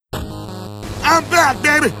I'm back,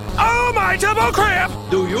 baby. Oh, my double cramp!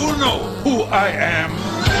 Do you know who I am?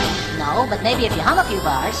 No, but maybe if you hum a few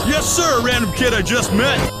bars. Yes, sir, random kid I just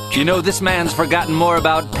met. You know, this man's forgotten more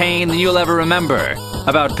about pain than you'll ever remember.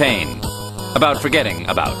 About pain. About forgetting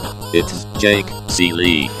about. It's Jake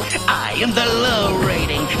Seeley. I am the low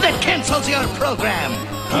rating that cancels your program.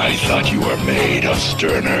 I thought you were made of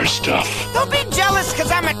sterner stuff. Don't be jealous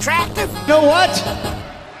because I'm attractive. You know what?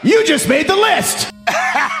 You just made the list!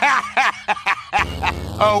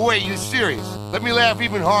 Oh, wait, you serious? Let me laugh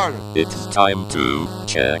even harder. It's time to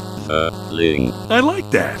check the link. I like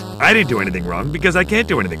that. I didn't do anything wrong because I can't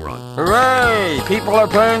do anything wrong. Hooray! People are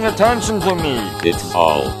paying attention to me. It's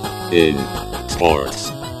all in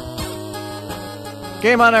sports.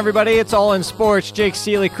 Game on, everybody. It's all in sports. Jake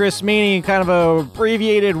Seeley, Chris Meany, kind of a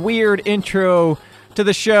abbreviated, weird intro to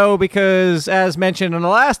the show because, as mentioned in the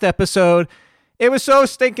last episode, it was so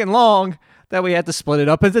stinking long that we had to split it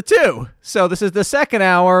up into two. So this is the second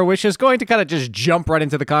hour, which is going to kind of just jump right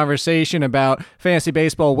into the conversation about fantasy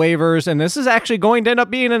baseball waivers. And this is actually going to end up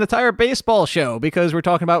being an entire baseball show because we're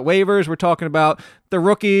talking about waivers, we're talking about the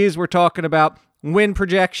rookies, we're talking about win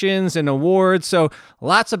projections and awards. So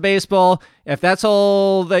lots of baseball. If that's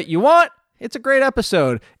all that you want, it's a great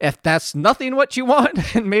episode. If that's nothing what you want,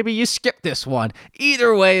 then maybe you skip this one.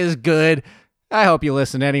 Either way is good. I hope you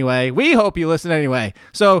listen anyway. We hope you listen anyway.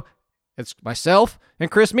 So it's myself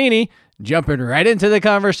and Chris Meany jumping right into the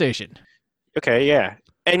conversation. Okay, yeah.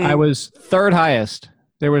 And I was third highest.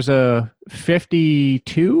 There was a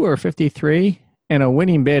 52 or 53 and a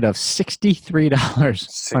winning bid of $63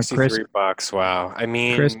 on Chris. $63. Wow. I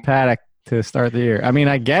mean, Chris Paddock to start the year. I mean,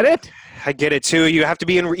 I get it. I get it too. You have to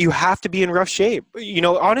be in rough shape. You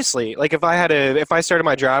know, honestly, like if I started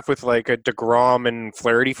my draft with like a DeGrom and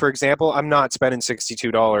Flaherty, for example, I'm not spending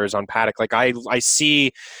 $62 on Paddock. Like I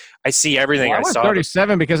see everything. Well, I went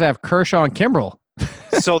 37 because I have Kershaw and Kimbrel.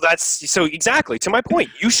 So exactly to my point.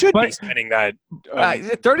 You should be spending that.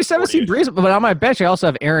 37 seems reasonable, but on my bench I also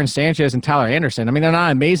have Aaron Sanchez and Tyler Anderson. I mean, they're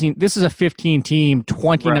not amazing. This is a 15-team,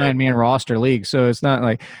 29-man roster league, so it's not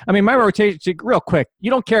like. I mean, my rotation. Real quick,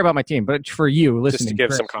 you don't care about my team, but for you listening, just to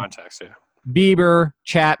give some context, yeah. Bieber,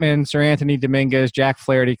 Chapman, Sir Anthony Dominguez, Jack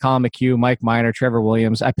Flaherty, Colin McHugh, Mike Minor, Trevor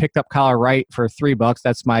Williams. I picked up Kyle Wright for $3.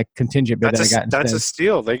 That's my contingent bid that I got. That's instead. a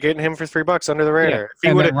steal. They're getting him for $3 under the radar.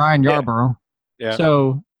 Yeah. And then Ryan Yarbrough. Yeah.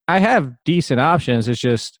 So I have decent options. It's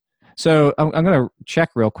just so I'm going to check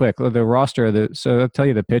real quick the roster. So I'll tell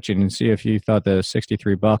you the pitching and see if you thought the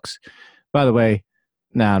 $63. By the way,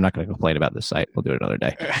 I'm not going to complain about this site. We'll do it another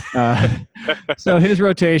day. So his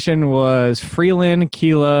rotation was Freeland,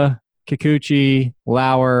 Keela, Kikuchi,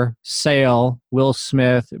 Lauer, Sale, Will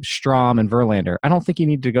Smith, Strom, and Verlander. I don't think you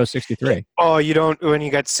need to go 63. Oh, you don't? When you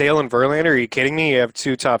got Sale and Verlander, are you kidding me? You have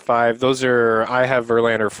two top five. I have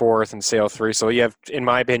Verlander fourth and Sale three. So you have, in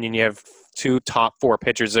my opinion, you have two top four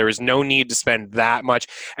pitchers. There is no need to spend that much.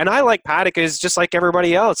 And I like Paddock is just like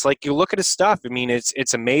everybody else. Like you look at his stuff. I mean,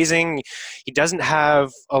 it's amazing. He doesn't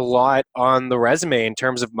have a lot on the resume in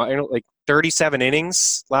terms of like 37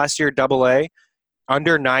 innings last year, Double-A.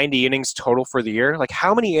 Under 90 innings total for the year. Like,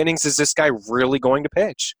 how many innings is this guy really going to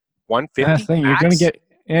pitch? 150? You're going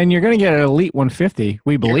to get an elite 150.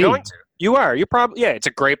 We believe. You're going to. You are. You're probably. Yeah, it's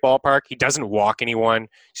a great ballpark. He doesn't walk anyone.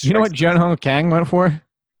 You know what Jun Ho Kang went for?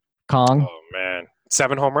 Kong. Oh man,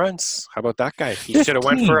 7 home runs. How about that guy? He should have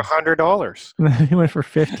went for $100. He went for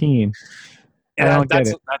 15. Yeah,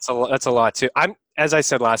 that's a lot too. As I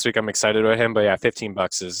said last week, I'm excited about him. But yeah,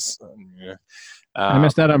 $15 is. I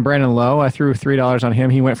missed out on Brandon Lowe. I threw $3 on him.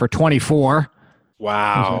 He went for 24.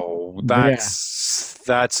 Wow, that's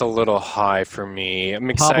a little high for me. I'm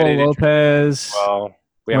excited. Pablo Lopez.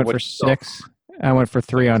 Went for 6. I went for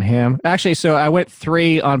 3 on him. Actually, so I went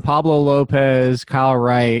 3 on Pablo Lopez, Kyle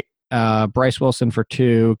Wright, Bryce Wilson for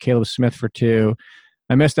 2, Caleb Smith for 2.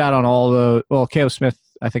 I missed out on all the. Well, Caleb Smith,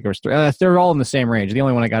 I think it was 3. They're all in the same range. The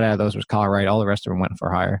only one I got out of those was Kyle Wright. All the rest of them went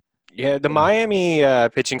for higher. Yeah, the Miami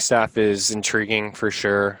pitching staff is intriguing for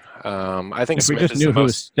sure. I think if Smith we just knew who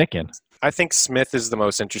was sticking. I think Smith is the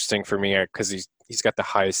most interesting for me because he's got the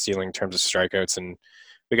highest ceiling in terms of strikeouts, and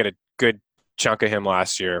we got a good chunk of him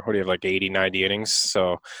last year. What do you have, like 80, 90 innings?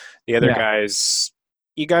 So the other guys,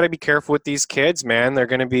 you got to be careful with these kids, man. They're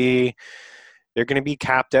going to be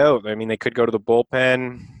capped out. I mean, they could go to the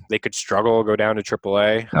bullpen. They could struggle, go down to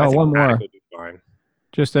AAA. Oh, one more.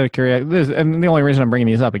 Just out of curiosity, and the only reason I'm bringing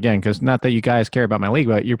these up again, because not that you guys care about my league,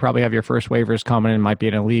 but you probably have your first waivers coming in, might be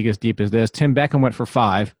in a league as deep as this. Tim Beckham went for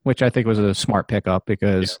 5, which I think was a smart pickup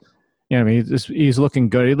because, you know, I mean, he's looking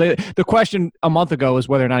good. The question a month ago was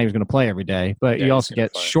whether or not he was going to play every day, but you also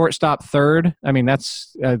get shortstop third. I mean,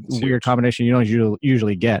 that's a weird combination you don't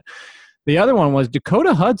usually get. The other one was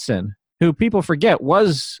Dakota Hudson, who people forget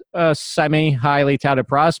was a semi-highly touted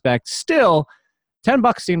prospect. Still,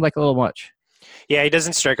 $10 seemed like a little much. Yeah, he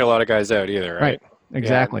doesn't strike a lot of guys out either, right?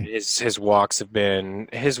 Exactly. Yeah, his walks have been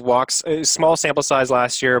small sample size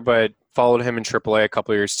last year, but followed him in AAA a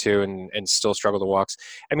couple of years too, and still struggled to walks.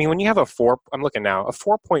 I mean, when you have I'm looking now, a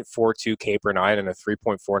 4.42 K per nine and a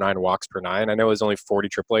 3.49 walks per nine. I know it was only 40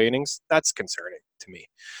 AAA innings. That's concerning to me.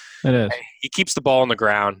 It is. He keeps the ball on the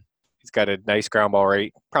ground. He's got a nice ground ball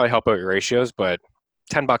rate. Probably help out your ratios, but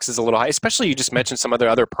 $10 is a little high. Especially you just mentioned some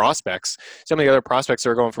other prospects. Some of the other prospects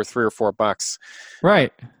are going for $3 or $4.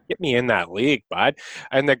 Right. Get me in that league, bud.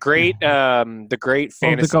 And the great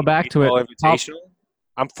fantasy to go back to it. Invitational.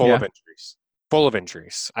 I'm full of injuries. Full of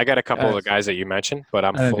injuries. I got a couple of the guys that you mentioned, but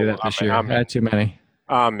I'm full. Do that this year. I had too many.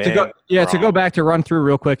 Oh man. To go back to run through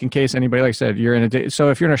real quick in case anybody, like I said, you're in so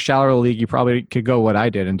if you're in a shallower league, you probably could go what I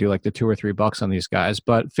did and do like the $2 or $3 on these guys.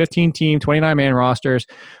 But 15 team, 29 man rosters.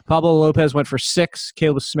 Pablo Lopez went for 6.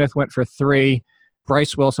 Caleb Smith went for 3.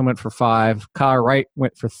 Bryce Wilson went for 5. Kyle Wright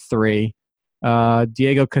went for 3.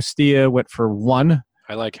 Diego Castilla went for 1.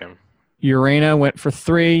 I like him. Urena went for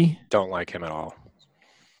 3. Don't like him at all.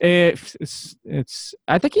 It's.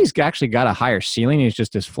 I think he's actually got a higher ceiling. He's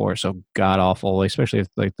just his floor is so god awful, especially if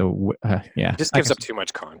like Just gives up too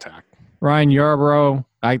much contact. Ryan Yarbrough.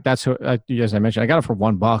 That's who, as I mentioned. I got it for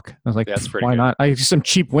 $1. I was like, that's why not? I get some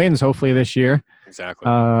cheap wins hopefully this year. Exactly.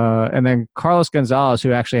 And then Carlos Gonzalez,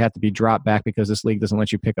 who actually had to be dropped back because this league doesn't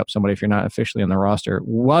let you pick up somebody if you're not officially on the roster,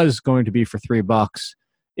 was going to be for $3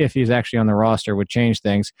 if he's actually on the roster. Would change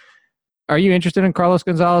things. Are you interested in Carlos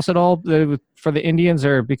Gonzalez at all for the Indians,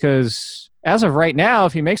 or because as of right now,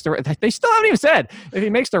 if he makes they still haven't even said if he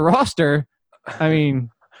makes the roster. I mean,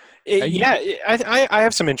 I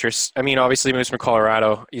have some interest. I mean, obviously, moves from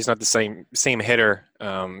Colorado. He's not the same hitter.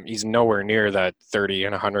 He's nowhere near that 30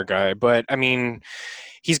 and 100 guy. But I mean,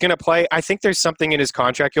 he's going to play. I think there's something in his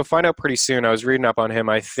contract. You'll find out pretty soon. I was reading up on him.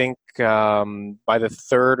 I think by the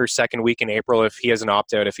 3rd or 2nd week in April, if he has an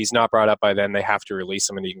opt-out, if he's not brought up by then, they have to release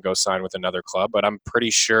him and he can go sign with another club. But I'm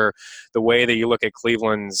pretty sure the way that you look at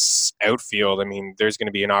Cleveland's outfield, I mean, there's going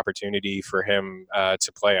to be an opportunity for him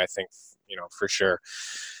to play, I think, for sure.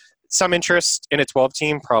 Some interest in a 12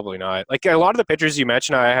 team, probably not. Like a lot of the pitchers you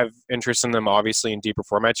mentioned, I have interest in them obviously in deeper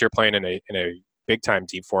formats. You're playing in a big time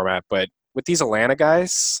deep format, but with these Atlanta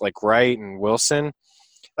guys like Wright and Wilson,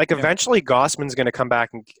 like eventually Gossman's going to come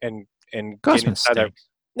back and Gossman stinks.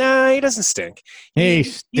 No, he doesn't stink.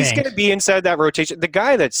 He's going to be inside that rotation. The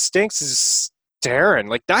guy that stinks is Darren.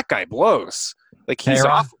 Like that guy blows. Like he's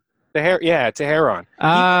off. Teheran.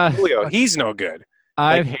 He's no good.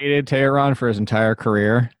 I've hated Teheran for his entire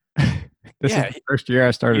career. This is the first year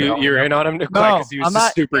I started. You're in on him because he was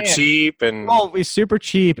just super cheap. He's super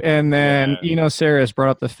cheap. And then, Saris brought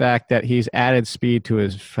up the fact that he's added speed to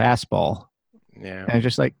his fastball. Yeah. And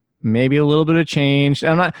just like maybe a little bit of change.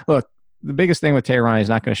 The biggest thing with Teheran, he's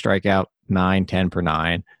not going to strike out 9, 10 per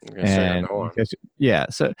 9. And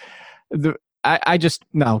so I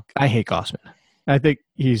hate Gossman. I think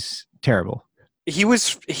he's terrible. He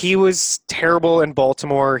was terrible in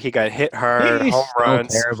Baltimore. He got hit hard, home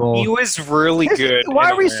runs. Terrible. He was really good. Why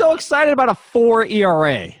are we so excited about a 4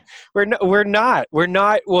 ERA? We're not.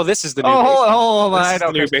 Well, this is the new. Hold on.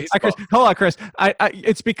 Hold on, Chris.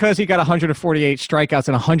 It's because he got 148 strikeouts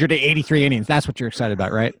in 183 innings. That's what you're excited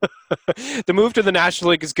about, right? The move to the National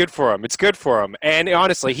League is good for him. It's good for him. And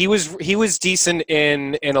honestly, he was decent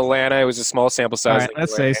in Atlanta. It was a small sample size. All right,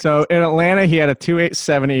 let's say so. In Atlanta, he had a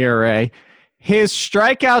 2.87 ERA. His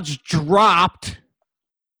strikeouts dropped.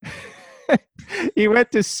 He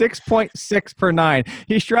went to 6.6 per 9.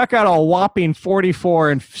 He struck out a whopping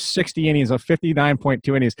 44 in 60 innings of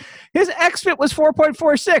 59.2 innings. His xFIP was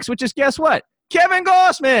 4.46, which is, guess what? Kevin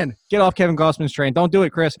Gossman. Get off Kevin Gossman's train. Don't do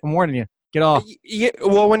it, Chris. I'm warning you. Get off. Yeah,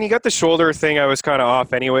 well, when you got the shoulder thing, I was kind of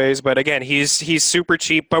off anyways. But again, he's super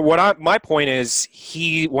cheap. But my point is,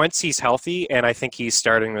 once he's healthy, and I think he's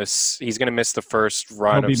starting this, he's going to miss the first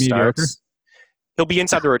run of starts. He'll be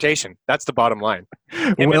inside the rotation. That's the bottom line.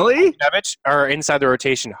 Will he? Foltynewicz are inside the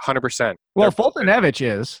rotation 100%. Well, Foltynewicz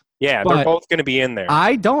is. Yeah, they're both going to be in there.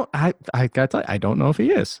 I got to tell you, I don't know if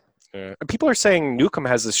he is. People are saying Newcomb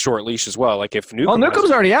has this short leash as well. Like if Newcomb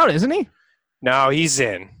Newcomb's already out, isn't he? No, he's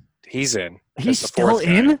in. He's still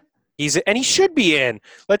in? And he should be in.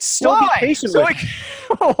 Let's still be patient with him.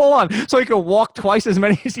 Hold on. So he can walk twice as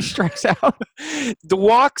many as he strikes out? The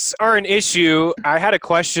walks are an issue. I had a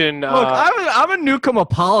question. Look, I'm a Newcomb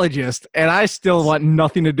apologist, and I still want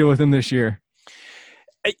nothing to do with him this year.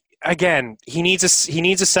 again, he needs a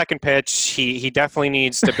second pitch. He definitely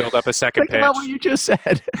needs to build up a second Think about what you just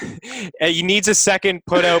said. He needs a second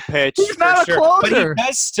put out pitch. He's not a closer. But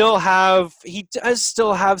he does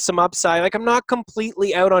still have some upside. Like, I'm not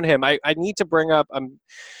completely out on him. I need to bring up.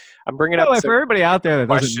 I'm bringing up for everybody out there that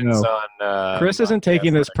doesn't know. On, Chris isn't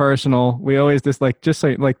taking this personal. We always just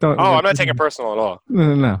say don't. Oh, I'm not taking it personal at all.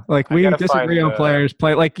 No. Like, we disagree on players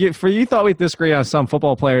play. Like, you thought we disagree on some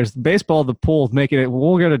football players. Baseball, the pool, making it.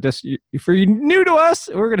 We're gonna for you new to us,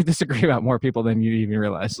 we're gonna disagree about more people than you even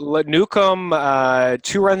realize. Newcomb,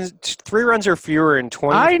 3 runs or fewer in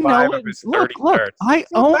 25 I know. of his 30 starts. I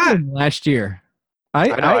owned him last year.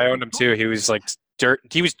 I owned him too. He was like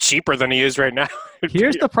he was cheaper than he is right now.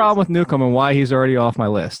 Here's the problem with Newcomb and why he's already off my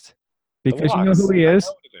list. Because you know who he is?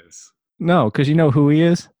 No, because you know who he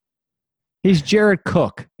is? He's Jared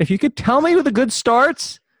Cook. If you could tell me who the good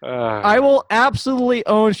starts, I will absolutely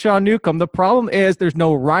own Sean Newcomb. The problem is there's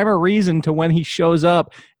no rhyme or reason to when he shows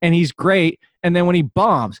up and he's great, and then when he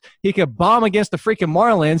bombs. He could bomb against the freaking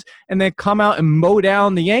Marlins and then come out and mow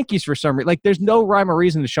down the Yankees for some reason. Like, there's no rhyme or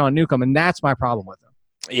reason to Sean Newcomb, and that's my problem with him.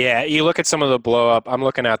 Yeah, you look at some of the blow-up. I'm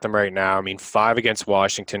looking at them right now. I mean, 5 against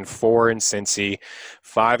Washington, 4 in Cincy,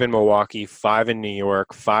 5 in Milwaukee, 5 in New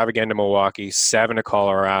York, 5 again to Milwaukee, 7 to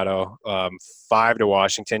Colorado, 5 to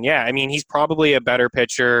Washington. Yeah, I mean, he's probably a better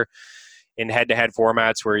pitcher in head-to-head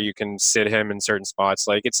formats where you can sit him in certain spots.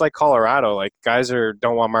 Like, it's like Colorado. Like, guys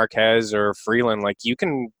don't want Marquez or Freeland. Like, you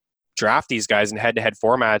can draft these guys in head-to-head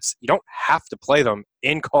formats. You don't have to play them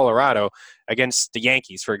in Colorado against the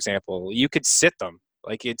Yankees, for example. You could sit them.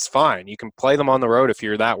 Like, it's fine. You can play them on the road if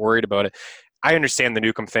you're that worried about it. I understand the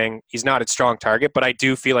Newcomb thing. He's not a strong target, but I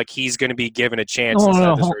do feel like he's going to be given a chance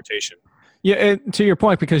inside this rotation. Yeah, to your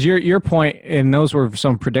point, because your point, and those were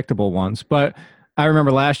some predictable ones, but I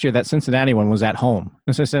remember last year that Cincinnati one was at home.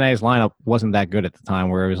 And Cincinnati's lineup wasn't that good at the time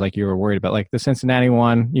where it was like you were worried about. Like, the Cincinnati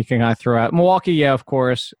one, you can kind of throw out. Milwaukee, yeah, of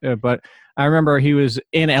course, but I remember he was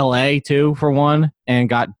in L.A., too, for one, and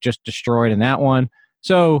got just destroyed in that one.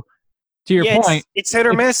 So, to your point, it's hit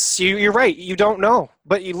or miss. You're right. You don't know,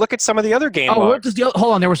 but you look at some of the other game logs.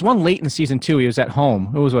 Hold on, there was one late in season 2. He was at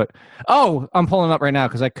home. It was what? Oh, I'm pulling up right now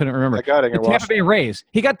because I couldn't remember. I got it. The Tampa Bay Rays.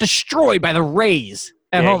 He got destroyed by the Rays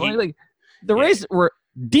at home. The Rays were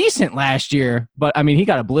decent last year, but I mean, he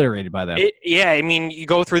got obliterated by them. I mean, you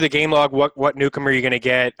go through the game log. What Newcomb are you going to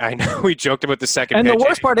get? I know we joked about the second. And pitch. the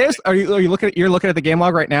worst part is, you're looking at the game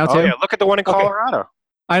log right now too? Oh yeah, look at the one in Colorado.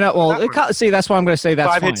 I know. Well, see, that's why I'm going to say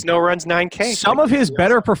that's 5 hits, no runs, 9K. Some of his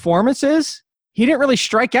better performances, he didn't really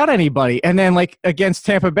strike out anybody. And then, like, against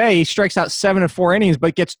Tampa Bay, he strikes out 7 in 4 innings,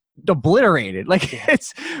 but gets obliterated. Like, I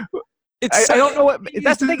don't know what –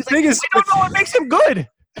 that's the thing. We don't know what makes him good.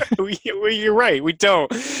 You're right. We don't.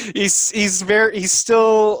 He's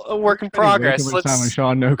still a work in progress.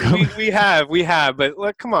 We have. But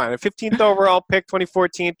look, come on, a 15th overall pick,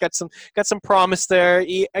 2014, got some promise there.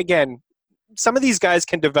 Again, some of these guys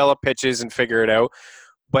can develop pitches and figure it out,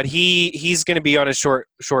 but he's going to be on a short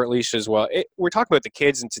leash as well. We're talking about the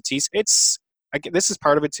kids and Tatis. This is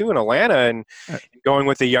part of it too in Atlanta and going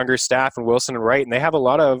with the younger staff and Wilson and Wright, and they have a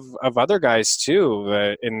lot of other guys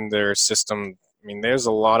too in their system. I mean, there's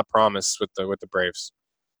a lot of promise with the Braves.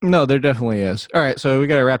 No, there definitely is. All right, so we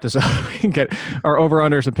got to wrap this up. We can get our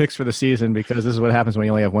over-unders and picks for the season because this is what happens when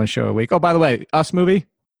you only have one show a week. Oh, by the way, Us movie.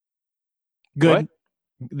 Good.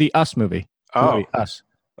 What? The Us movie. Oh, movie, Us.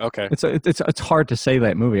 Okay. It's hard to say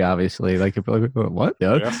that movie, obviously. Like, what?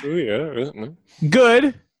 Yeah.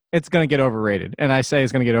 Good. It's going to get overrated. And I say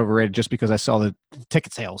it's going to get overrated just because I saw the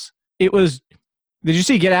ticket sales. Did you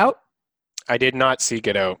see Get Out? I did not see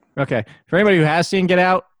Get Out. Okay. For anybody who has seen Get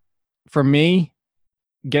Out, for me,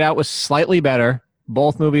 Get Out was slightly better.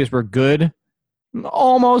 Both movies were good.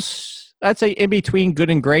 Almost, I'd say in between good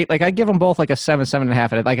and great. Like, I give them both like a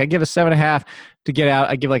 7.5. Like, I give a 7.5 to Get Out.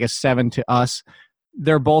 I give like a 7 to Us.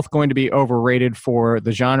 They're both going to be overrated for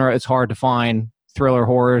the genre. It's hard to find thriller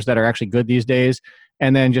horrors that are actually good these days.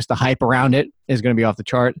 And then just the hype around it is going to be off the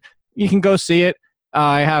chart. You can go see it.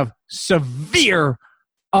 I have severe,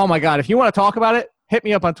 oh my God, if you want to talk about it, hit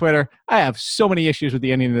me up on Twitter. I have so many issues with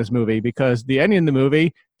the ending of this movie because the ending of the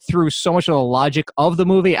movie threw so much of the logic of the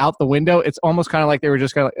movie out the window. It's almost kind of like they were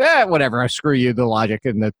just kind of like, whatever, screw you, the logic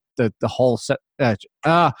and the whole set.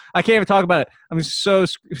 I can't even talk about it. I'm so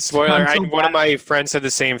spoiler. One of my friends said the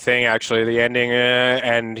same thing, actually, the ending,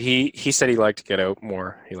 and he said he liked Get Out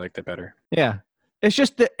more. He liked it better. Yeah. It's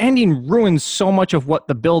just the ending ruins so much of what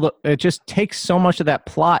the build-up. It just takes so much of that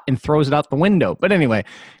plot and throws it out the window. But anyway,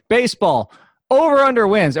 baseball, over-under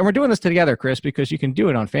wins. And we're doing this together, Chris, because you can do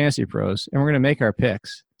it on Fantasy Pros, and we're going to make our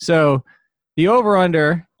picks. So the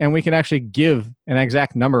over-under, and we can actually give an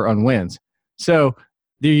exact number on wins. So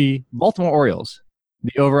the Baltimore Orioles,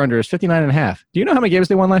 the over-under is 59.5. Do you know how many games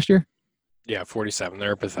they won last year? Yeah, 47.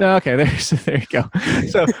 They're pathetic. No, okay, there you go.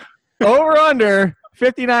 So over-under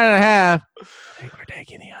 59.5. I think we're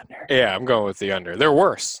taking the under. Yeah, I'm going with the under. They're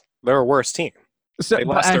worse. They're a worse team. So, they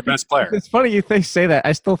lost their best player. It's funny you say that.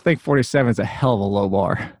 I still think 47 is a hell of a low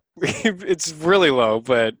bar. It's really low,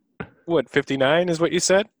 but what, 59 is what you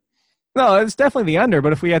said? No, it's definitely the under,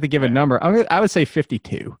 but if we had to give a number, I would say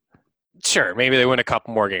 52. Sure, maybe they win a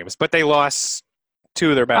couple more games, but they lost two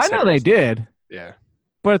of their best. I know hitters. they did. Yeah.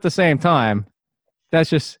 But at the same time,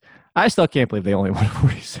 that's just – I still can't believe they only won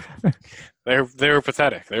 47. They were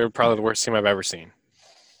pathetic. They were probably the worst team I've ever seen.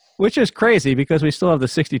 Which is crazy because we still have the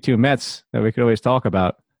 62 Mets that we could always talk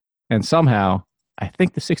about. And somehow, I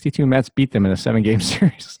think the 62 Mets beat them in a 7-game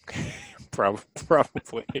series.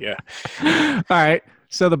 Probably, yeah. All right.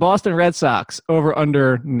 So the Boston Red Sox, over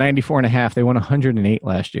under 94.5. They won 108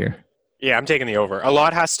 last year. Yeah, I'm taking the over. A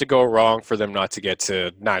lot has to go wrong for them not to get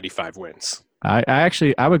to 95 wins.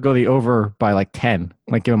 I would go the over by like 10,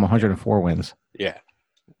 like give them 104 wins. Yeah,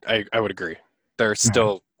 I would agree. They're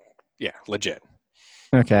still, legit.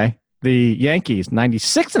 Okay. The Yankees,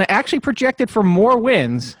 96, and actually projected for more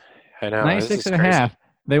wins. I know. 96.5.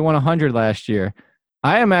 They won 100 last year.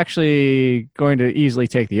 I am actually going to easily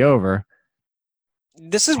take the over.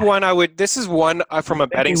 This is one from a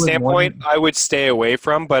betting standpoint I would stay away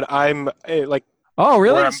from, but I'm like. Oh,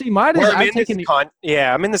 really? See, mine is. I'm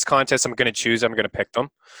in this contest. I'm going to pick them.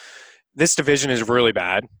 This division is really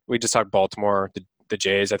bad. We just talked Baltimore, the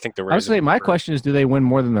Jays. I think the Rays. I would say my question is, do they win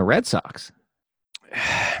more than the Red Sox?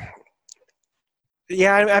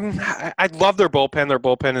 Yeah, I love their bullpen. Their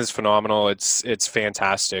bullpen is phenomenal. It's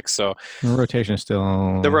fantastic. So the rotation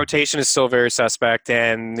is still very suspect,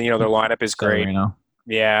 and their lineup is great. Severino.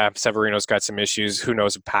 Yeah, Severino's got some issues. Who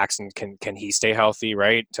knows if Paxton can he stay healthy?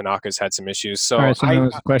 Right, Tanaka's had some issues. So, all right, so that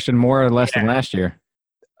was a question more or less than last year.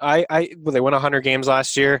 They won 100 games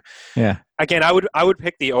last year. Yeah. Again, I would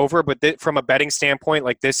pick the over, but from a betting standpoint,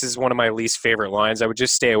 like this is one of my least favorite lines. I would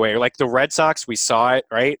just stay away. Like the Red Sox, we saw it,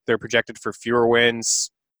 right? They're projected for fewer wins.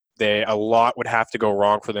 A lot would have to go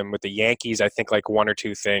wrong for them. With the Yankees, I think like one or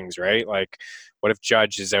two things, right? Like, what if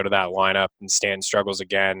Judge is out of that lineup and Stan struggles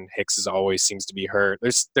again? Hicks always seems to be hurt.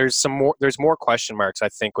 There's more question marks, I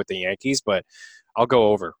think, with the Yankees, but I'll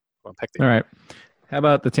go over. I'll pick the. All right. How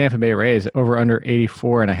about the Tampa Bay Rays over under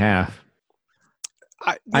 84.5?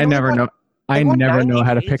 I never know. I never know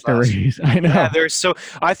how to pick the Rays. I know. Yeah,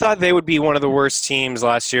 I thought they would be one of the worst teams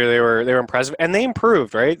last year. They were impressive, and they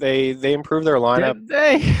improved, right? They improved their lineup. Did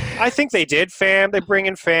they? I think they did. They bring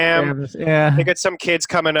in Fam. Yeah. They got some kids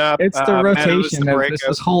coming up. It's the rotation.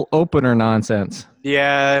 This whole opener nonsense.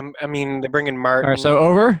 Yeah, I mean they bring in Martin. All right, so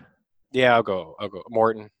over. Yeah, I'll go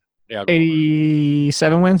Morton. Yeah, I'll go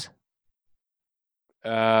 87 wins.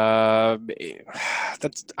 I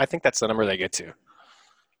think that's the number they get to.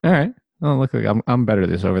 All right. Oh, look, I'm better at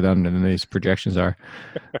this over than these projections are.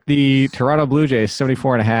 The Toronto Blue Jays,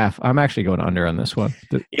 74.5. I'm actually going under on this one.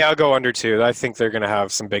 Yeah, I'll go under too. I think they're going to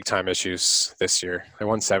have some big time issues this year. They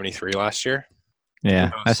won 73 last year.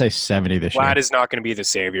 Yeah, I say 70 this year. Vlad is not going to be the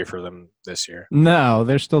savior for them this year. No,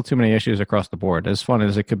 there's still too many issues across the board. As fun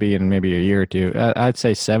as it could be in maybe a year or two, I'd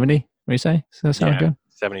say 70. What do you say? Does that sound good?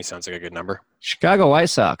 70 sounds like a good number. Chicago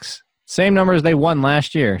White Sox, same numbers they won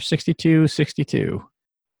last year, 62-62.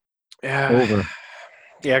 Yeah. Over.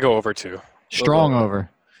 Yeah, go over too. Strong over.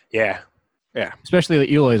 Yeah. Especially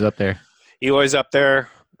the Eloy's up there. Eloy's up there.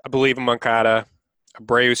 I believe in Moncada.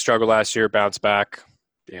 Abreu struggled last year, bounced back.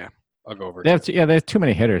 Yeah, I'll go over. They have too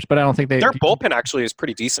many hitters, but I don't think their bullpen actually is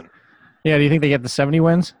pretty decent. Yeah, do you think they get the 70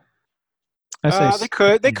 wins? They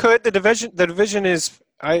could. The division is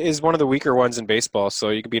one of the weaker ones in baseball, so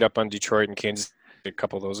you could beat up on Detroit and Kansas, a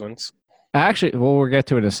couple of those wins. We'll get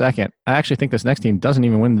to it in a second. I actually think this next team doesn't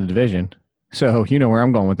even win the division. So you know where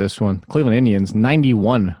I'm going with this one. Cleveland Indians,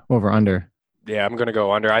 91 over under. Yeah, I'm going to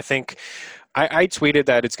go under. I think I tweeted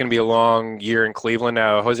that it's going to be a long year in Cleveland.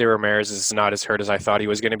 Now, Jose Ramirez is not as hurt as I thought he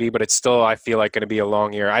was going to be, but it's still, I feel like, going to be a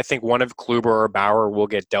long year. I think one of Kluber or Bauer will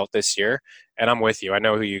get dealt this year, and I'm with you. I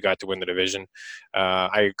know who you got to win the division.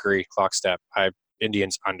 I agree. Clock step.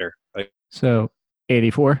 Indians under. So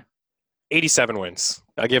 84? 87 wins.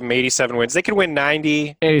 I'll give them 87 wins. They could win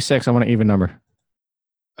 90. 86. I want an even number.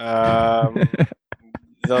 They'll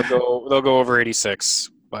go over 86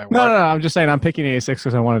 by one. No. I'm just saying I'm picking 86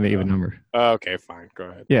 because I wanted an even number. Okay, fine. Go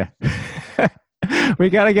ahead. Yeah. we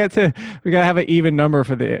gotta have an even number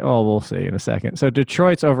for we'll see in a second. So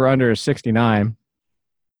Detroit's over under is 69.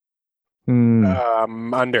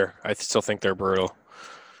 Under. I still think they're brutal.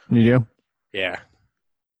 You do? Yeah,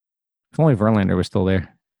 If only Verlander was still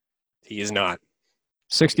there. he is not.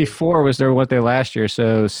 64 was their what they last year,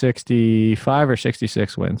 so 65 or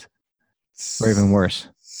 66 wins. Or even worse.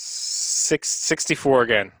 64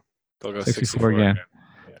 again. They'll go 64 again.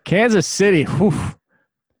 Yeah. Kansas City, whew.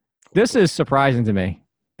 This is surprising to me.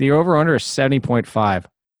 The over-under is 70.5.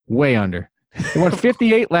 Way under. They won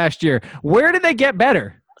 58 last year. Where did they get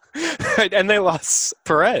better? And they lost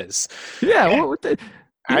Perez. Yeah.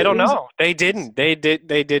 I don't know. They didn't. They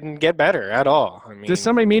didn't get better at all. I mean, does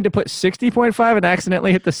somebody mean to put 60.5 and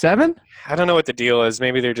accidentally hit the 7? I don't know what the deal is.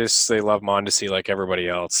 Maybe they love Mondesi like everybody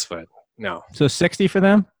else, but no. So 60 for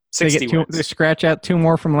them? 60 wins. They scratch out 2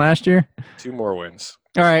 more from last year? 2 more wins.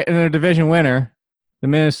 All right, and their division winner, the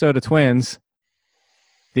Minnesota Twins,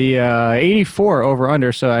 the 84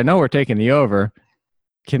 over-under, so I know we're taking the over.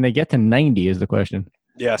 Can they get to 90 is the question.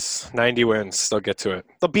 Yes, 90 wins. They'll get to it.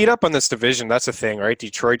 They'll beat up on this division. That's the thing, right?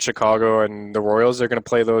 Detroit, Chicago, and the Royals, they're going to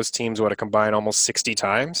play those teams, a combined almost 60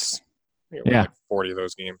 times? Yeah. Like 40 of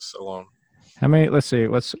those games alone. How many? Let's see.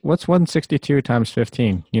 What's 162 times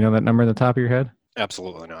 15? You know that number in the top of your head?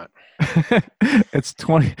 Absolutely not. It's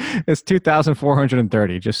 20. It's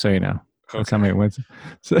 2,430. Just so you know, that's how many wins.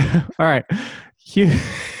 So, all right,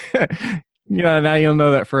 now you'll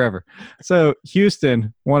know that forever. So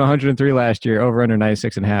Houston won 103 last year, over under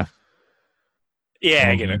 96.5. Yeah,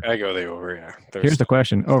 I get it. I go the over. Yeah. Here's the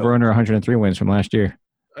question: over under 103 wins from last year.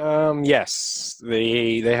 Yes,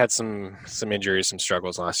 they had some injuries, some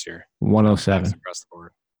struggles last year. 107 across the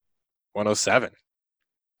board. 107.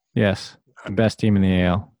 Yes, the best team in the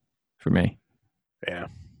AL for me. Yeah,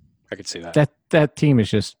 I could see that. That team is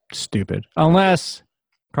just stupid, unless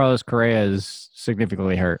Carlos Correa is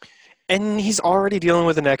significantly hurt, and he's already dealing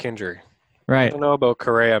with a neck injury. Right. I don't know about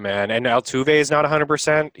Correa, man. And Altuve is not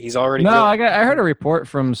 100%. He's already. No, I heard a report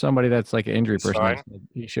from somebody that's like an injury person.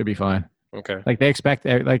 He should be fine. Okay. Like they expect,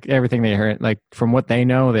 like everything they heard, like from what they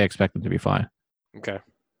know, they expect them to be fine. Okay.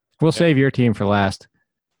 We'll save your team for last.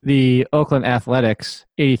 The Oakland Athletics,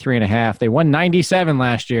 83.5. They won 97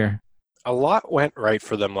 last year. A lot went right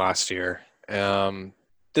for them last year.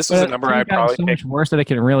 This was a number I'd probably so much worse that it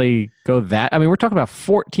can really go that. I mean, we're talking about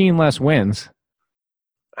 14 less wins.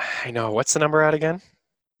 I know. What's the number at again?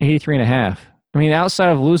 83.5. I mean, outside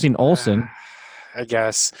of losing Olsen, I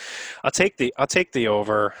guess I'll take the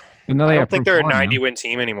over. I don't think they're a 90-win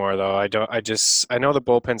team anymore, though. I know the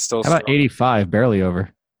bullpen's still. How about 85? Barely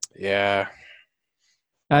over. Yeah.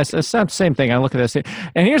 It's the same thing. I look at this, and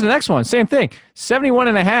here's the next one. Same thing.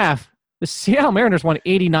 71.5. The Seattle Mariners won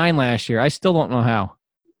 89 last year. I still don't know how.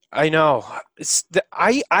 I know.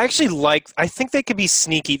 I think they could be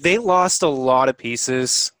sneaky. They lost a lot of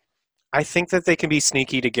pieces. I think that they can be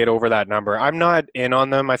sneaky to get over that number. I'm not in on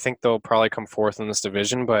them. I think they'll probably come fourth in this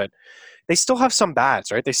division, but they still have some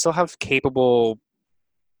bats, right? They still have capable,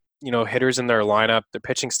 hitters in their lineup. Their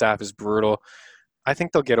pitching staff is brutal. I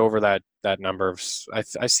think they'll get over that number.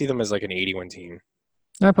 I see them as like an 80-win team.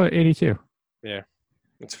 I put 82. Yeah,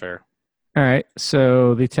 that's fair. All right.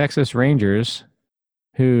 So the Texas Rangers,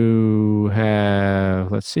 who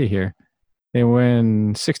have, let's see here, they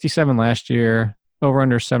win 67 last year, over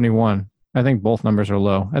under 71. I think both numbers are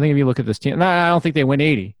low. I think if you look at this team, I don't think they win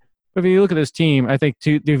 80. But if you look at this team, I think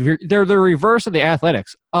they're the reverse of the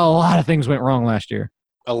Athletics. A lot of things went wrong last year.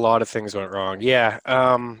 A lot of things went wrong. Yeah.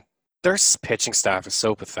 Their pitching staff is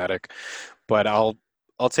so pathetic, but I'll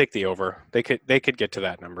take the over. They could get to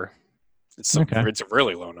that number. It's a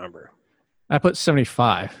really low number. I put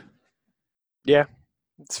 75. Yeah.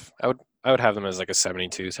 I would have them as like a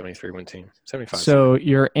 72, 73 win team. 75. So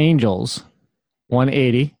your Angels,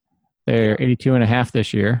 180. They're 82.5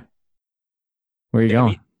 this year. Where are you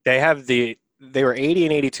going? They were 80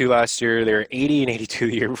 and 82 last year. They were 80 and 82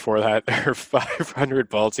 the year before that. They're a 500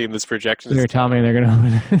 ball team. This projection. You're telling me they're going to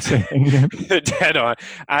win the thing again? Dead on.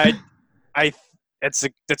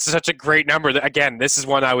 It's such a great number. Again, this is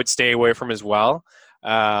one I would stay away from as well.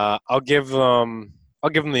 I'll give them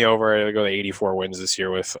the over. I'll go to 84 wins this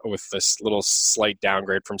year with this little slight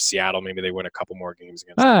downgrade from Seattle. Maybe they win a couple more games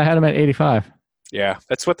against. I had them at 85. Yeah,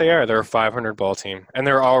 that's what they are. They're a 500 ball team, and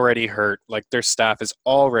they're already hurt. Like their staff is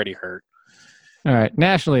already hurt. All right,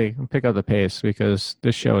 nationally, pick up the pace because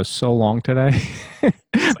this show is so long today.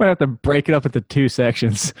 Might have to break it up into 2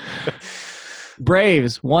 sections.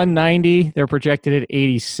 Braves 190. They're projected at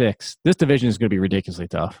 86. This division is going to be ridiculously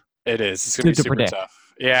tough. It is. It's going to be super tough.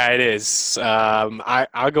 Yeah, it is.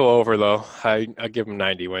 I'll go over though. I'll give them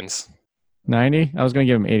 90 wins. 90? I was going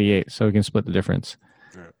to give them 88, so we can split the difference.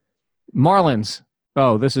 Right. Marlins.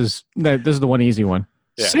 Oh, this is the one easy one.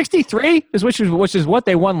 Yeah. 63 is which is what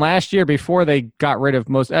they won last year before they got rid of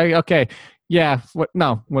most. Okay, Yeah.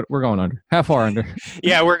 We're going under. How far under?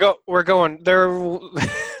 Yeah, we're going. They're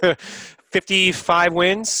 55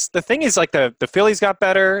 wins. The thing is, like the Phillies got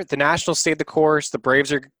better. The Nationals stayed the course. The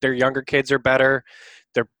Braves their younger kids are better.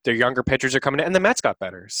 Their younger pitchers are coming in, and the Mets got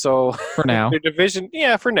better. So For now. their division,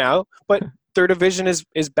 for now, but their division is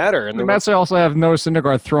better. And The Mets also have Noah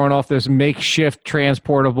Syndergaard throwing off this makeshift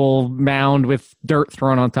transportable mound with dirt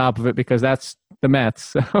thrown on top of it because that's the Mets.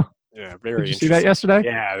 So. Yeah, very Did you interesting. see that yesterday?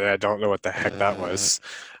 Yeah, I don't know what the heck that was.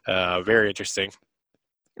 Very interesting.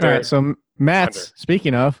 All right, so Mets,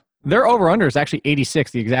 speaking of, their over-under is actually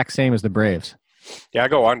 86, the exact same as the Braves. Yeah, I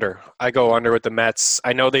go under with the Mets.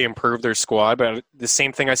 I know they improved their squad, but the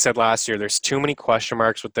same thing I said last year. There's too many question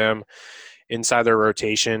marks with them inside their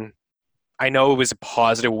rotation. I know it was a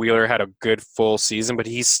positive. Wheeler had a good full season, but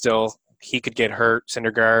he could get hurt.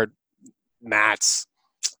 Syndergaard, Mats,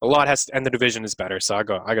 a lot and the division is better, so I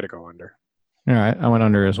got to go under. All right, I went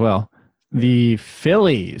under as well. The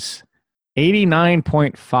Phillies,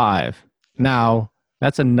 89.5. Now,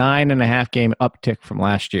 that's a 9.5 game uptick from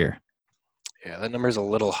last year. Yeah, that number's a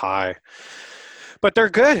little high, but they're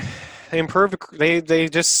good. They improved. They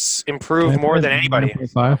just improve more than anybody.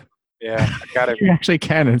 9.5. Yeah, I got it. You actually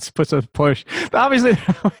can. It puts a push. Obviously,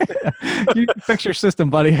 you fix your system,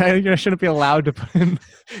 buddy. You shouldn't be allowed to put in.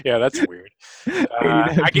 Yeah, that's weird.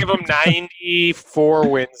 I give them 94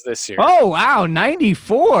 wins this year. Oh, wow,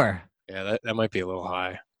 94. Yeah, that might be a little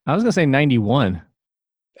high. I was going to say 91.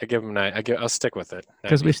 I give them I'll stick with it.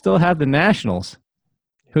 Because we still have the Nationals,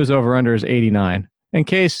 whose over-under is 89. In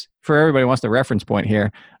case, for everybody who wants the reference point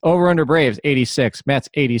here, over-under Braves, 86. Mets,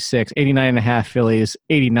 86. 89.5 Phillies,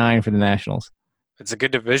 89 for the Nationals. It's a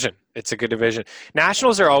good division.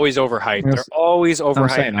 Nationals are always overhyped. They're always overhyped. I'm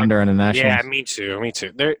saying under in the Nationals. Yeah, me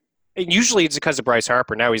too. Usually it's because of Bryce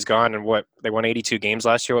Harper. Now he's gone, and they won 82 games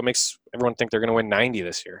last year. What makes everyone think they're going to win 90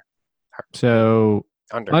 this year? So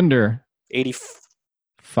under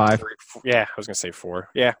 85. Yeah, I was going to say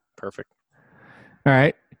 4. Yeah, perfect. All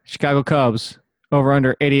right, Chicago Cubs, over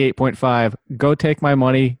under 88.5. Go take my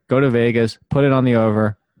money. Go to Vegas. Put it on the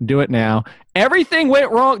over. Do it now. Everything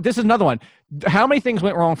went wrong. This is another one. How many things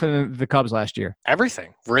went wrong for the Cubs last year?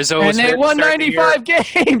 Everything. Rizzo was hurt. And they won 95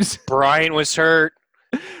 games. Bryant was hurt.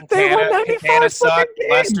 They won 95 sucked.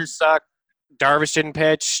 games. Lester sucked. Darvish didn't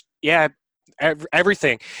pitch. Yeah,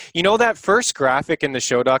 everything. You know that first graphic in the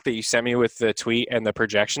show doc that you sent me with the tweet and the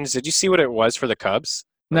projections? Did you see what it was for the Cubs?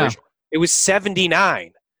 No. It was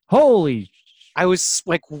 79. Holy. I was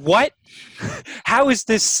like, what? How is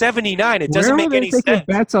this 79? It doesn't make any sense.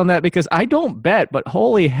 Bets on that because I don't bet, but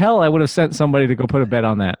holy hell, I would have sent somebody to go put a bet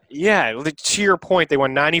on that. Yeah, to your point, they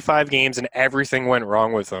won 95 games and everything went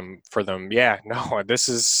wrong for them. Yeah, no, this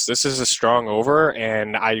is a strong over,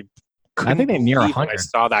 and I think they're near 100. I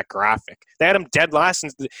saw that graphic. They had them dead last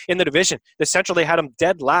in the division. The Central, they had them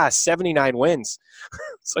dead last, 79 wins.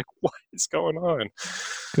 It's like, what is going on?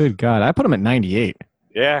 Good God, I put them at 98.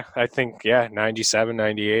 Yeah, I think, 97,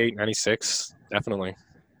 98, 96, definitely.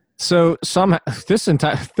 So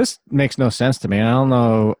this makes no sense to me. I don't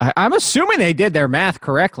know. I'm assuming they did their math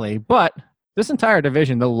correctly, but this entire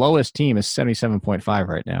division, the lowest team is 77.5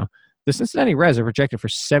 right now. The Cincinnati Reds are projected for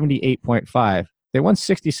 78.5. They won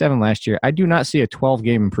 67 last year. I do not see a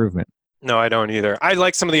 12-game improvement. No, I don't either. I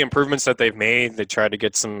like some of the improvements that they've made. They tried to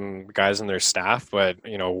get some guys in their staff, but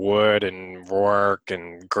Wood and Rourke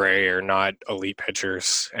and Gray are not elite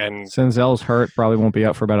pitchers. And Senzel's hurt, probably won't be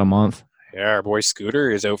out for about a month. Yeah, our boy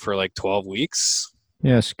Scooter is out for like 12 weeks.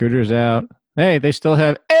 Yeah, Scooter's out. Hey, they still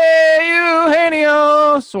have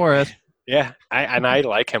Eugenio Suarez. Yeah, I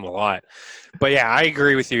like him a lot. But yeah, I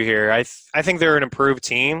agree with you here. I think they're an improved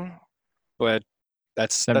team, but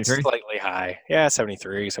that's slightly high. Yeah,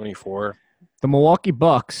 73, 74. The Milwaukee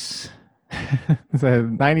Bucks,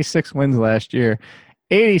 96 wins last year,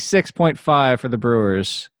 86.5 for the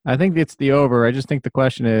Brewers. I think it's the over. I just think the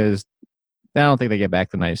question is, I don't think they get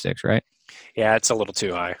back to 96, right? Yeah, it's a little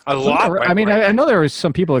too high. I know there was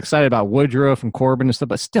some people excited about Woodruff and Corbin and stuff,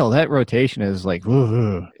 but still, that rotation is like,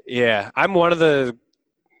 woo. Yeah, I'm one of the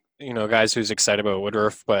guys who's excited about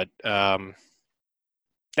Woodruff, but a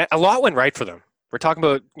lot went right for them. We're talking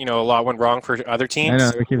about, a lot went wrong for other teams.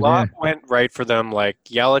 A lot went right for them. Like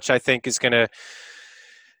Yelich, I think, is going to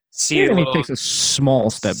see he takes a small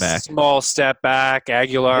step back.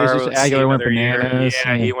 Aguilar went bananas.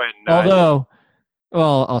 Yeah, he went nuts. Although,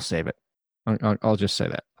 I'll save it. I'll just say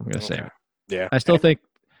that. I'm going to save it. Yeah. I still think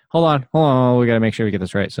 – hold on. We got to make sure we get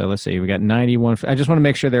this right. So let's see. We got 91 – I just want to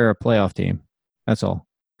make sure they're a playoff team. That's all.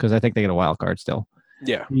 Because I think they get a wild card still.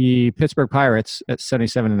 Yeah. The Pittsburgh Pirates at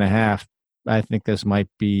 77.5. I think this might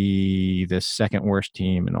be the second worst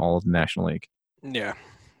team in all of the National League. Yeah.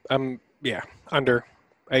 Yeah, under.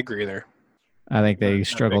 I agree there. I think they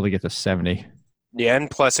struggle to get to 70. Yeah,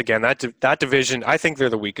 and plus again that division, I think they're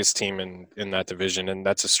the weakest team in that division, and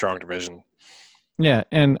that's a strong division. Yeah,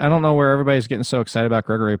 and I don't know where everybody's getting so excited about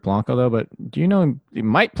Gregory Blanco though, but do you know he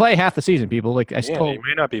might play half the season? People like he may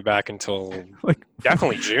not be back until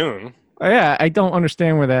definitely June. Yeah, I don't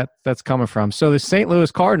understand where that's coming from. So the St.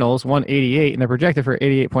 Louis Cardinals won 88, and they're projected for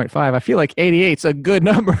 88.5. I feel like 88's a good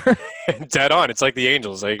number. Dead on. It's like the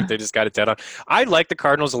Angels. They just got it dead on. I like the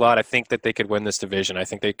Cardinals a lot. I think that they could win this division. I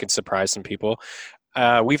think they could surprise some people.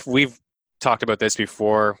 We've talked about this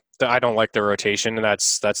before. I don't like the rotation, and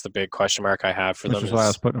that's the big question mark I have for them. Which is why I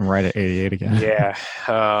was putting them right at 88 again.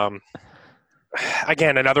 Yeah.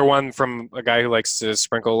 Again, another one from a guy who likes to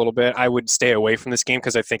sprinkle a little bit. I would stay away from this game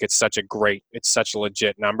because I think it's such a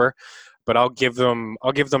legit number. But I'll give them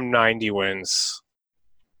 90 wins.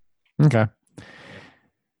 Okay.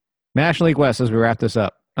 National League West, as we wrap this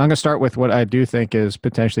up. I'm going to start with what I do think is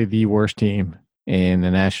potentially the worst team in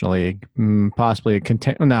the National League. Possibly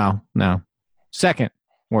second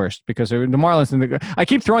worst, because the Marlins I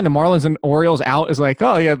keep throwing the Marlins and Orioles out as like,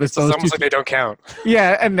 oh yeah, it's almost like they don't count.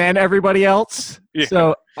 Yeah, and then everybody else. Yeah.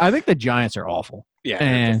 So I think the Giants are awful.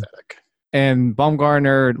 Yeah, and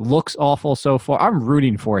Bumgarner looks awful so far. I'm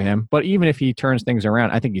rooting for him, but even if he turns things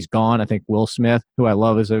around, I think he's gone. I think Will Smith, who I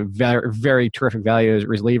love, is a very, very terrific value as a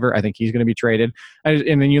reliever. I think he's going to be traded.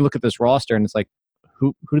 And then you look at this roster, and it's like,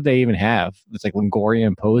 who do they even have? It's like Longoria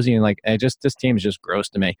and Posey, and like this team is just gross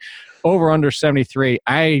to me. Over under 73.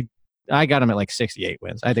 I got him at like 68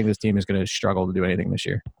 wins. I think this team is going to struggle to do anything this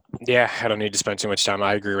year. Yeah, I don't need to spend too much time.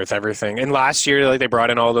 I agree with everything. And last year, they brought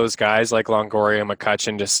in all those guys like Longoria and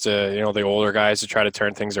McCutchen, just the older guys to try to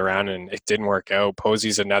turn things around, and it didn't work out.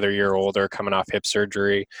 Posey's another year older, coming off hip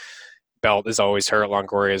surgery. Belt is always hurt.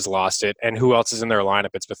 Longoria has lost it. And who else is in their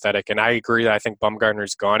lineup? It's pathetic. And I agree that I think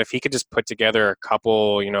Bumgarner's gone. If he could just put together a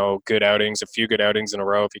couple, good outings, a few good outings in a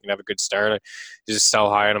row, if he can have a good start, just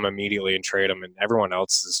sell high on him immediately and trade him. And everyone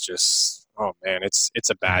else is just, oh man, it's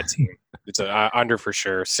a bad team. It's under for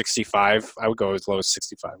sure. 65. I would go as low as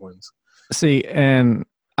 65 wins. See, and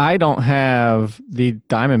I don't have the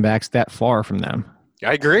Diamondbacks that far from them.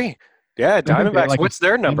 I agree. Yeah, Diamondbacks. What's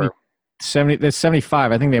their number? 70. That's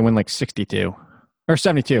 75. I think they win like 62 or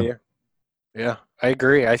 72. Yeah, I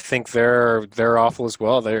agree. I think they're awful as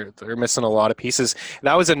well. They're missing a lot of pieces.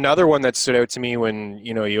 That was another one that stood out to me when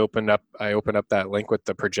I opened up that link with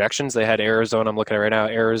the projections. They had Arizona. I'm looking at it right now.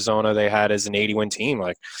 Arizona they had as an 80-win team.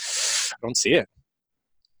 Like, I don't see it.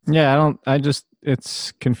 Yeah,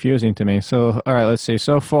 it's confusing to me. So, all right, let's see.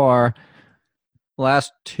 So far,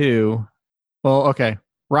 last two. Well, okay,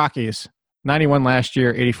 Rockies. 91 last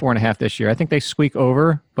year, 84.5 this year. I think they squeak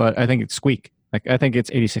over, but I think it's squeak. Like, I think it's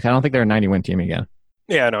 86. I don't think they're a 90-win team again.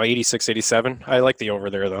 Yeah, no, 86, 87. I like the over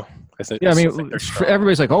there, though.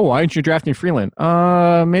 Everybody's like, oh, why aren't you drafting Freeland?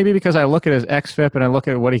 Maybe because I look at his xFIP and I look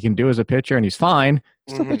at what he can do as a pitcher, and he's fine.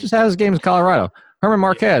 Still pitches has his games in Colorado. Herman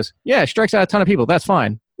Marquez. Yeah, strikes out a ton of people. That's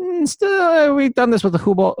fine. Still, we've done this with the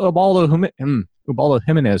Ubaldo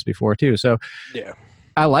Jimenez before, too. So, yeah.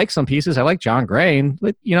 I like some pieces. I like John Gray. And,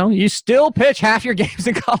 you still pitch half your games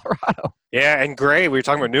in Colorado. Yeah, and Gray, we were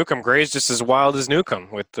talking about Newcomb. Gray's just as wild as Newcomb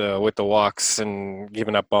with the walks and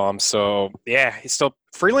giving up bombs. So, yeah,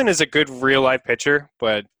 Freeland is a good real-life pitcher,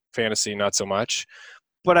 but fantasy not so much.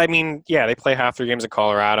 But, I mean, yeah, they play half their games in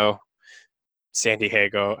Colorado. San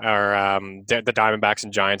Diego, or the Diamondbacks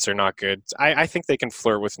and Giants are not good. I think they can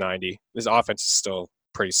flirt with 90. His offense is still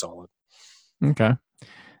pretty solid. Okay.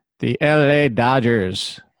 The LA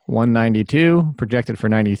Dodgers, 192, projected for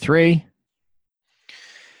 93.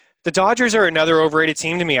 The Dodgers are another overrated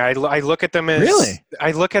team to me. I look at them as really.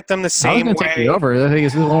 I look at them the same way. Take the over. I think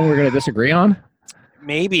is this one we're going to disagree on.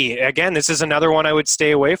 Maybe again, this is another one I would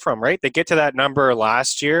stay away from. Right? They get to that number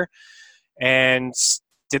last year, and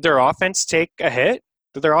did their offense take a hit?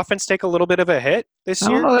 Did their offense take a little bit of a hit this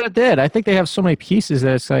year? I don't know that it did. I think they have so many pieces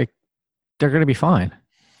that it's like they're going to be fine.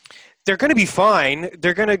 They're going to be fine.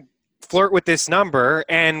 They're going to flirt with this number,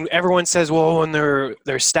 and everyone says, well, when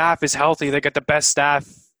their staff is healthy, they got the best staff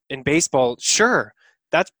in baseball. Sure,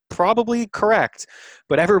 that's probably correct,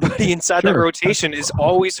 but everybody inside that rotation is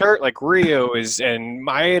always hurt, like Rio and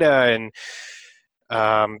Maeda and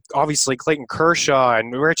obviously Clayton Kershaw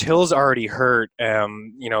and Rich Hill's already hurt.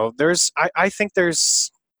 I think they're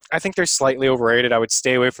slightly overrated. I would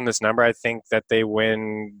stay away from this number. I think that they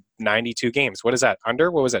win 92 games. What is that?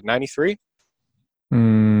 Under? What was that? 93? What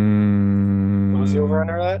was the over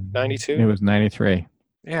under that? 92? It was 93.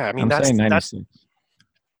 Yeah, I mean that's 96.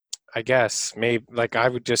 I guess maybe like I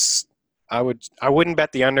wouldn't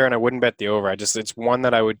bet the under and I wouldn't bet the over. It's one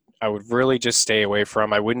that I I would really just stay away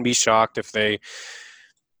from. I wouldn't be shocked if they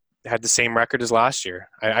had the same record as last year.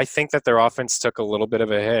 I think that their offense took a little bit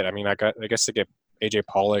of a hit. I mean, I guess to get AJ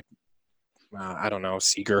Pollock, I don't know,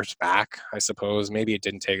 Seager's back, I suppose. Maybe it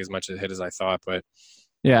didn't take as much of a hit as I thought, but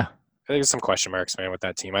yeah, I think there's some question marks, man, with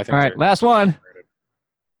that team. I think. All right, last one.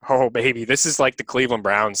 Oh, baby, this is like the Cleveland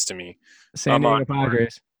Browns to me. San Diego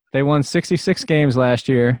Padres. They won 66 games last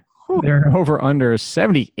year. Their over/under is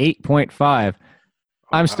 78.5.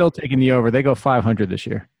 I'm still taking the over. They go 500 this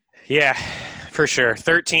year. Yeah, for sure.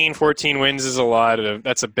 13, 14 wins is a lot.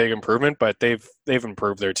 That's a big improvement, but they've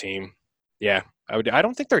improved their team. Yeah, I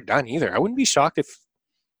don't think they're done either. I wouldn't be shocked if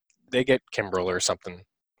they get Kimbrel or something,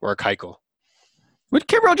 or a Keuchel. Would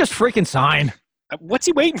Kimbrel just freaking sign? What's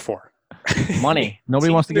he waiting for? Money.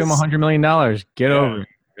 Nobody wants to give him $100 million. Get over it.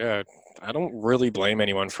 Yeah, I don't really blame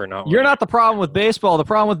anyone for not. You're not the problem with baseball. The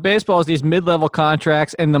problem with baseball is these mid-level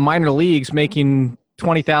contracts and the minor leagues making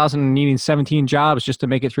 $20,000 and needing 17 jobs just to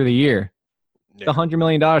make it through the year. Yeah. The $100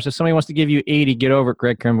 million. If somebody wants to give you 80, get over it,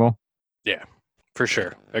 Greg Kimbrel. Yeah, for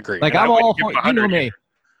sure. Agree. Like, I'm all for, you know me.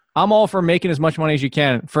 I'm all for making as much money as you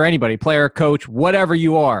can for anybody, player, coach, whatever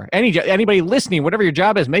you are. Anybody listening, whatever your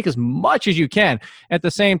job is, make as much as you can. At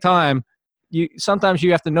the same time, sometimes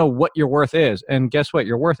you have to know what your worth is. And guess what?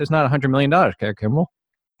 Your worth is not $100 million, Greg Kimbrel.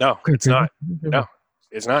 No, it's not. No,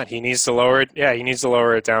 it's not. He needs to lower it. Yeah, he needs to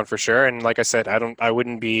lower it down for sure. And like I said, I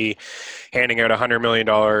wouldn't be handing out $100 million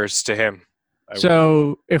to him.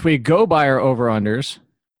 So if we go by our over-unders,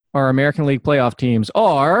 our American League playoff teams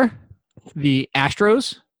are the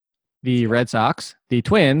Astros, the Red Sox, the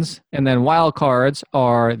Twins, and then wild cards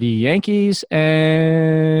are the Yankees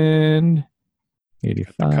and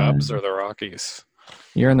 85. The Cubs or the Rockies?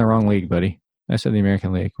 You're in the wrong league, buddy. I said the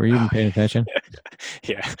American League. Were you even paying attention?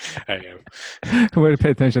 Yeah, I am. We're going to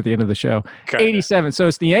pay attention at the end of the show. Kinda. 87. So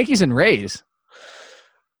it's the Yankees and Rays.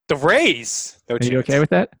 The Rays? No chance. Are you okay with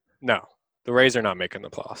that? No. The Rays are not making the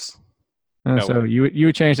playoffs. Oh, no so way. You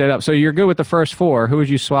would change that up. So you're good with the first four. Who would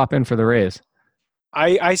you swap in for the Rays?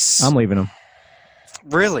 I'm leaving them.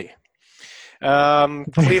 Really?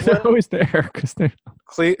 Cleveland? Always there because they're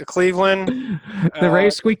Cleveland. The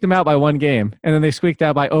Rays squeaked them out by one game, and then they squeaked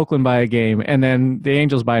out by Oakland by a game, and then the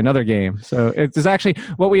Angels by another game. So it's actually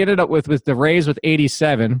what we ended up with was the Rays with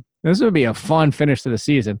 87. This would be a fun finish to the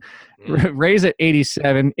season. Rays at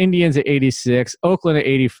 87, Indians at 86, Oakland at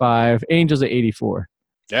 85, Angels at 84.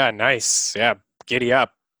 Yeah, nice. Yeah, giddy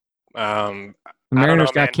up. The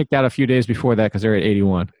Mariners got kicked out a few days before that because they're at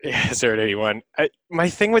 81. Yes, they're at 81. My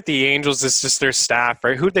thing with the Angels is just their staff,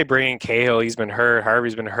 right? Who'd they bring in? Cahill, he's been hurt.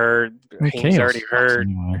 Harvey's been hurt. Haynes already hurt.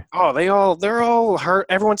 Anymore. Oh, they're all hurt.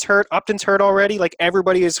 Everyone's hurt. Upton's hurt already. Like,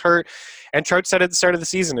 everybody is hurt. And Trout said at the start of the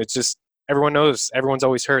season, it's just everyone knows everyone's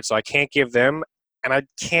always hurt. So I can't give them, and I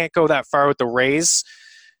can't go that far with the Rays.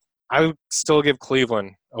 I would still give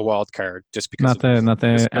Cleveland a wild card just because not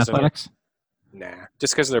the Athletics. Nah,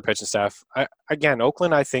 just because of their pitching staff.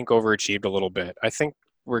 Oakland, I think, overachieved a little bit. I think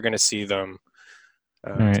we're going to see them.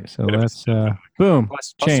 All right, so let's boom,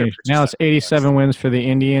 change. Now it's 87 wins for the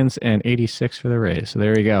Indians and 86 for the Rays. So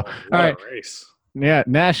there we go. All right. Race. Yeah,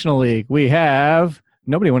 National League. We have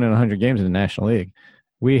nobody winning 100 games in the National League.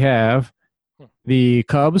 We have the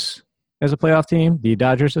Cubs as a playoff team, the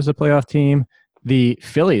Dodgers as a playoff team, the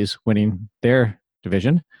Phillies winning their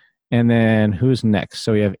division. And then who's next?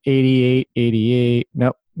 So we have 88.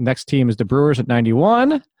 Nope. Next team is the Brewers at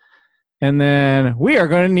 91. And then we are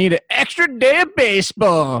going to need an extra day of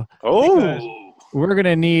baseball. Oh. We're going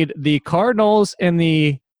to need the Cardinals and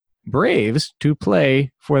the Braves to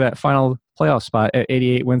play for that final playoff spot at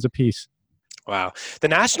 88 wins apiece. Wow. The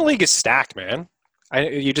National League is stacked, man.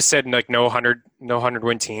 You just said like no 100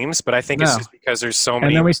 win teams, but I think it's just because there's so many.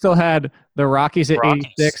 And then we still had the Rockies at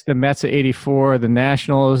 86, the Mets at 84, the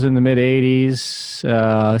Nationals in the mid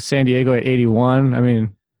 80s, San Diego at 81. I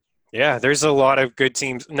mean, yeah, there's a lot of good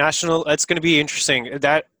teams. That's going to be interesting.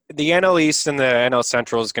 That the NL East and the NL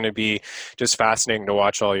Central is going to be just fascinating to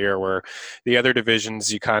watch all year. Where the other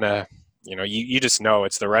divisions, you kind of, you just know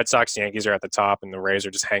it's the Red Sox, Yankees are at the top, and the Rays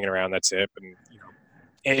are just hanging around. That's it.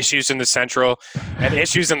 And issues in the Central and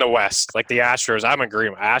issues in the West, like the Astros. I'm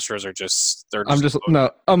agreeing. Astros are just.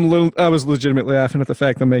 I was legitimately laughing at the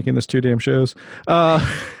fact I'm making this 2 damn shows. So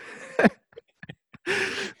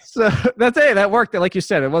that's it. That worked. Like you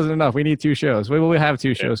said, it wasn't enough. We need 2 shows. We will have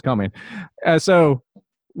 2 shows coming. So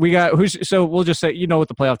we got So we'll just say, what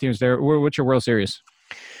the playoff teams there. What's your World Series?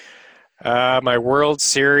 My World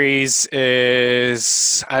Series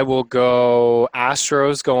is I will go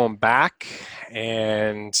Astros going back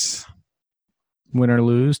and win or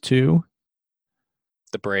lose to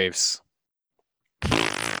the Braves. Do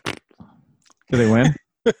they win?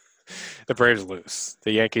 The Braves lose.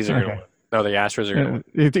 The Yankees are going to win. No, the Astros are going to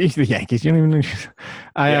win. The Yankees. You don't even.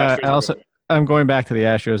 I'm going back to the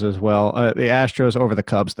Astros as well. The Astros over the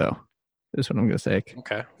Cubs, though. This is what I'm going to take.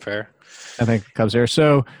 Okay, fair. I think the Cubs there.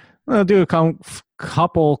 So I'll do a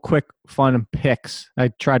couple quick fun picks. I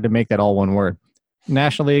tried to make that all one word.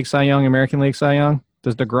 National League Cy Young, American League Cy Young.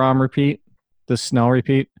 Does DeGrom repeat? Does Snell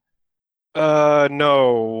repeat?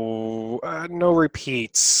 No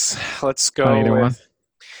repeats. Let's go with.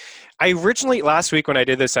 I originally last week when I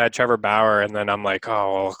did this, I had Trevor Bauer, and then I'm like,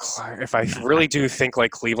 oh, well, if I really do think like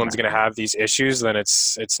Cleveland's going to have these issues, then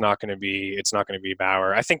it's not going to be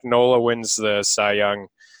Bauer. I think Nola wins the Cy Young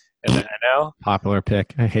in the NL. Popular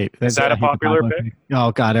pick. I hate. Is that a popular pick?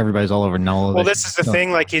 Oh God, everybody's all over Nola. Well, this is the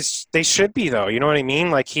thing. Like they should be though. You know what I mean?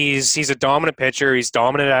 Like he's a dominant pitcher. He's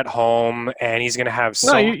dominant at home, and he's going to have.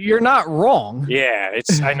 No, you're not wrong. Yeah,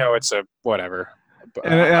 I know it's a whatever. I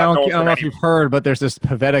don't know if you've heard, but there's this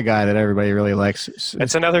Pavetta guy that everybody really likes.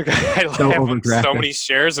 It's another guy. I have so many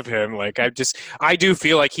shares of him. Like I do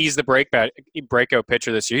feel like he's the breakout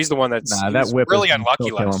pitcher this year. He's the one that's that whip really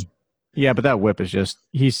unlucky last year. Yeah, but that whip is just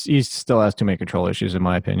he still has too many control issues in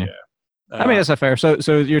my opinion. Yeah. I mean that's not fair. So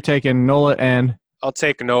you're taking Nola and I'll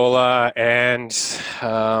take Nola and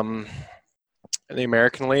in the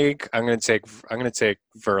American League I'm gonna take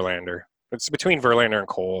Verlander. It's between Verlander and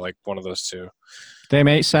Cole, like one of those two. They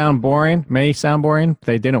may sound boring.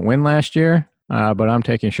 They didn't win last year, but I'm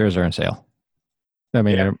taking Scherzer and Sale. I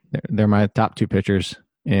mean, they're my top two pitchers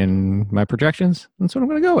in my projections. That's what I'm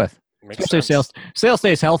going to go with. Especially Sale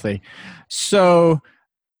stays healthy. So,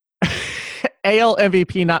 AL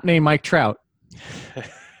MVP not named Mike Trout.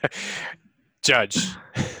 Judge?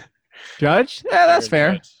 Yeah, that's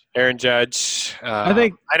fair. Judge. Aaron Judge. I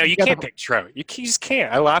know you can't pick Trout. You just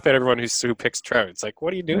can't. I laugh at everyone who picks Trout. It's like,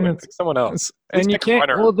 what are you doing? Pick someone else. And you can't.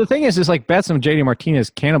 Well, the thing is like Betts and JD Martinez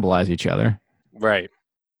cannibalize each other. Right.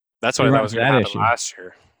 That's what I thought was going to happen last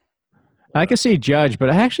year. I could see Judge, but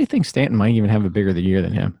I actually think Stanton might even have a bigger year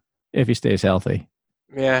than him if he stays healthy.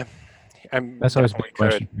 Yeah. That's always a big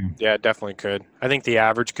question. Yeah, definitely could. I think the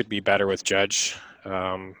average could be better with Judge.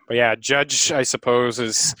 But yeah, Judge, I suppose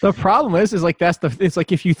is the problem is like it's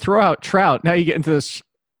like if you throw out Trout, now you get into this.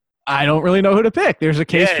 I don't really know who to pick. There's a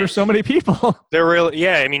case for so many people. They're really,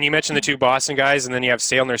 yeah. I mean, you mentioned the two Boston guys, and then you have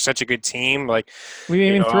Sale, and they're such a good team. Like we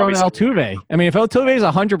didn't even throw in Altuve. I mean, if Altuve is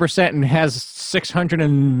 100% and has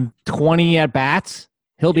 620 at bats,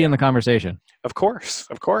 he'll be in the conversation. Of course,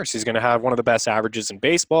 he's going to have one of the best averages in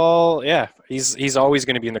baseball. Yeah, he's always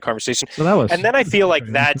going to be in the conversation. And then I feel like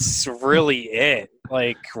that's really it.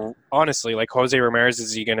 Like honestly, like Jose Ramirez,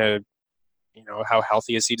 is he going to, how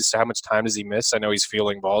healthy is he? Just how much time does he miss? I know he's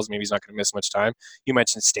fielding balls. Maybe he's not going to miss much time. You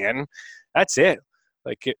mentioned Stanton. That's it.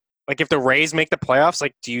 Like if the Rays make the playoffs,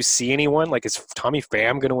 like, do you see anyone? Like, is Tommy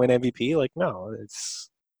Pham going to win MVP? Like, no,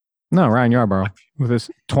 no. Ryan Yarbrough with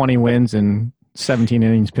his 20 wins and 17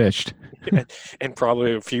 innings pitched. And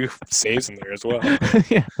probably a few saves in there as well.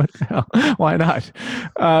 Yeah, what the hell? Why not?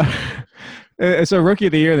 So Rookie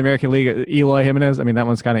of the Year in the American League, Eloy Jimenez. I mean, that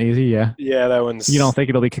one's kind of easy, yeah. Yeah, that one's... You don't think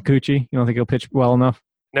it'll be Kikuchi? You don't think he'll pitch well enough?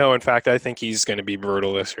 No, in fact, I think he's going to be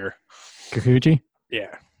brutal this year. Kikuchi?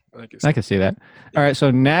 Yeah. I can see that. All right,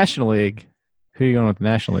 so National League. Who are you going with the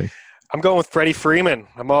National League? I'm going with Freddie Freeman.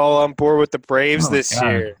 I'm all on board with the Braves this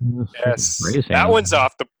year. Yes, that one's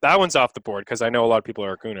off the board because I know a lot of people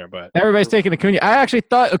are Acuna, but everybody's taking Acuna. I actually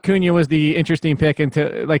thought Acuna was the interesting pick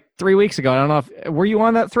until like 3 weeks ago. I don't know if were you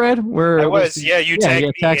on that thread where I was. You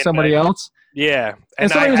tagged somebody else. Yeah,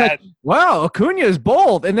 and somebody was like, "Wow, Acuna is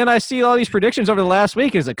bold." And then I see all these predictions over the last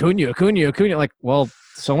week. Is Acuna. Like, well,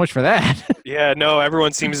 so much for that. Yeah, no,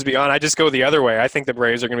 everyone seems to be on. I just go the other way. I think the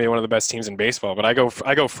Braves are going to be one of the best teams in baseball, but I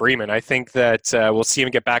go Freeman. I think that we'll see him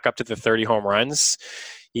get back up to the 30 home runs.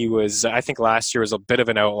 He was, I think last year was a bit of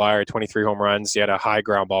an outlier, 23 home runs. He had a high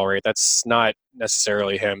ground ball rate. That's not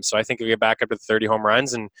necessarily him. So I think he'll get back up to the 30 home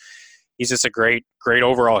runs, and he's just a great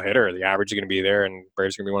overall hitter. The average is going to be there, and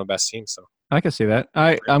Braves are going to be one of the best teams. So I can see that.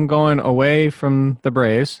 I'm going away from the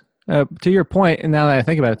Braves. To your point, and now that I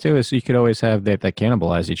think about it too, is you could always have that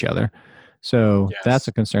cannibalize each other. So that's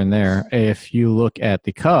a concern there. If you look at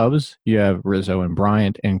the Cubs, you have Rizzo and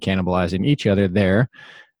Bryant and cannibalizing each other there.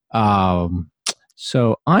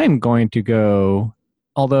 So I'm going to go,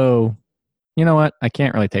 although, you know what? I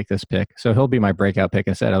can't really take this pick. So he'll be my breakout pick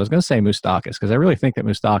instead. I was going to say Moustakas because I really think that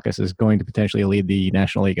Moustakas is going to potentially lead the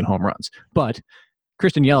National League in home runs. But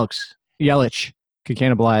Christian Yelich could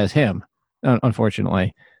cannibalize him,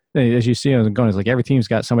 unfortunately. As you see, I was going, it's like every team's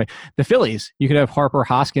got somebody. The Phillies, you could have Harper,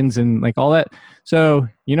 Hoskins, and like all that. So,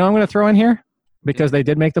 I'm going to throw in here because they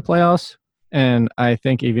did make the playoffs. And I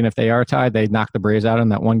think even if they are tied, they knocked the Braves out in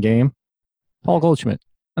that one game. Paul Goldschmidt.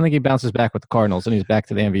 I think he bounces back with the Cardinals and he's back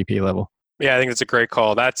to the MVP level. Yeah, I think that's a great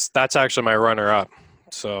call. That's actually my runner-up.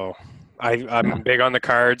 So I'm big on the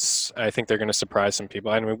Cards. I think they're going to surprise some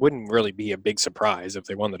people. I mean, it wouldn't really be a big surprise if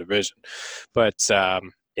they won the division. But,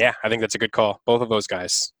 yeah, I think that's a good call. Both of those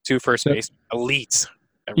guys. 2 first base elites.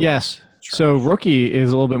 Yes. So rookie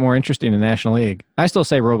is a little bit more interesting in the National League. I still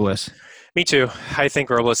say Robles. Me too. I think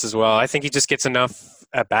Robles as well. I think he just gets enough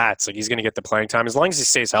at bats. Like he's going to get the playing time as long as he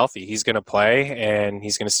stays healthy. He's going to play and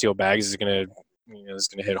he's going to steal bags. He's going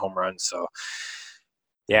to hit home runs. So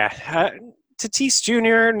yeah, Tatis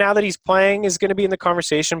Jr. now that he's playing is going to be in the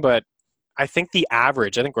conversation. But I think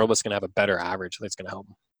Robles is going to have a better average. That's going to help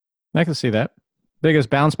him. I can see that.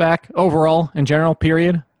 Biggest bounce back overall in general.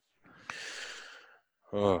 Period.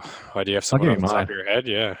 Oh, why do you have someone on the top of your head?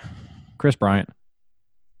 Yeah, Chris Bryant.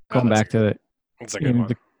 Going back to that's a good one.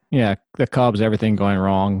 The Cubs, everything going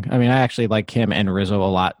wrong. I mean, I actually like him and Rizzo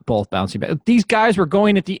a lot, both bouncing back. These guys were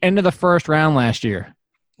going at the end of the first round last year.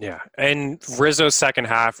 Yeah, and Rizzo's second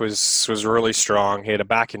half was really strong. He had a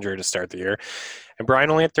back injury to start the year. And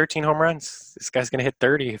Bryant only had 13 home runs. This guy's going to hit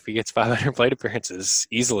 30 if he gets 500 plate appearances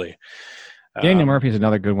easily. Daniel Murphy's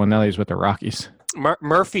another good one. Now that he's with the Rockies.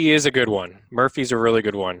 Murphy is a good one. Murphy's a really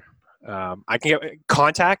good one. I can get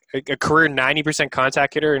contact, a career 90%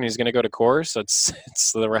 contact hitter, and he's going to go to Coors.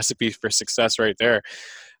 It's the recipe for success right there.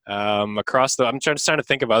 I'm just trying to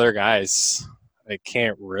think of other guys. I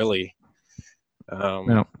can't really.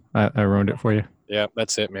 No, I ruined it for you. Yeah,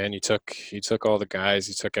 that's it, man. You took all the guys.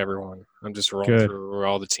 You took everyone. I'm just rolling through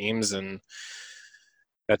all the teams, and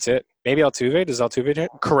that's it. Maybe Altuve. Does Altuve hit?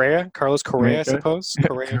 Carlos Correa, I suppose.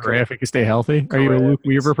 Correa, if he can stay healthy. Are you a Luke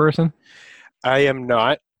Weaver person? I am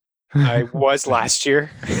not. I was last year,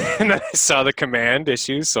 and then I saw the command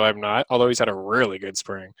issues, so I'm not. Although he's had a really good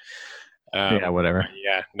spring. Yeah, whatever.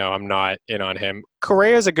 Yeah, no, I'm not in on him.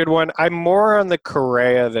 Correa's a good one. I'm more on the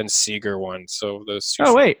Correa than Seager one. So those two.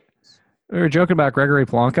 Oh wait, we were joking about Gregory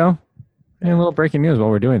Polanco. And a little breaking news while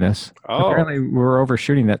we're doing this. Oh. Apparently, we're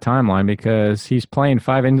overshooting that timeline because he's playing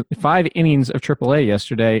five innings of AAA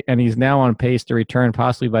yesterday, and he's now on pace to return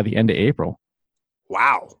possibly by the end of April.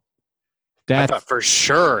 Wow. I thought for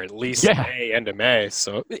sure at least May, end of May.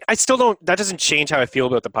 So I still don't. That doesn't change how I feel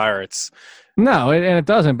about the Pirates. No, and it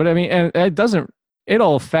doesn't. But I mean, and it doesn't.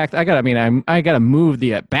 It'll affect. I got to move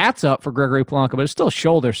the at bats up for Gregory Polanco, but it's still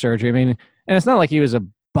shoulder surgery. I mean, and it's not like he was a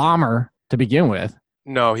bomber to begin with.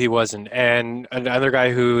 No, he wasn't. And another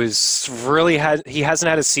guy who's really he hasn't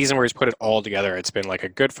had a season where he's put it all together. It's been like a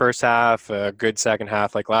good first half, a good second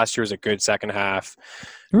half. Like last year was a good second half.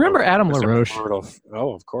 Remember Adam LaRoche?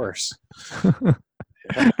 Oh, of course.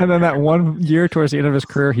 And then that one year towards the end of his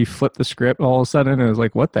career, he flipped the script all of a sudden and it was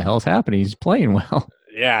like, what the hell's happening? He's playing well.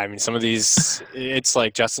 Yeah, I mean, some of these, it's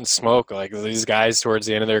like Justin Smoke, like these guys towards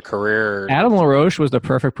the end of their career. Adam LaRoche was the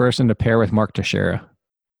perfect person to pair with Mark Teixeira.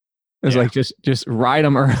 It was like just ride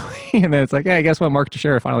him early, and then it's like, hey, guess what? Mark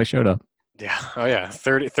Teixeira finally showed up. Yeah. Oh, yeah.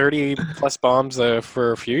 30 plus bombs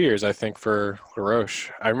for a few years, I think, for LaRoche.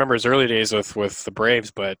 I remember his early days with the Braves,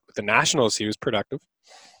 but with the Nationals, he was productive.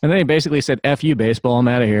 And then he basically said, F you, baseball, I'm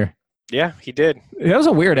out of here. Yeah, he did. That was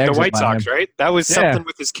a weird exit. The White Sox, right? That was something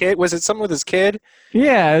with his kid. Was it something with his kid?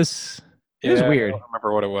 Yeah, it was weird. I don't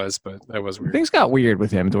remember what it was, but that was weird. Things got weird with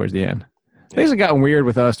him towards the end. Things have gotten weird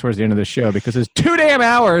with us towards the end of the show because it's 2 damn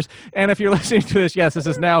hours. And if you're listening to this, yes, this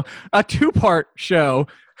is now a 2-part show.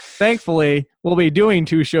 Thankfully, we'll be doing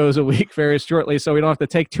 2 shows a week very shortly, so we don't have to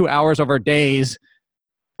take 2 hours of our days.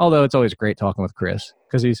 Although it's always great talking with Chris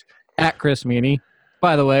because he's at Chris Meany.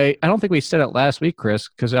 By the way, I don't think we said it last week, Chris,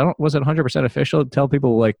 because was it 100% official? Tell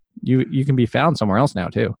people like you can be found somewhere else now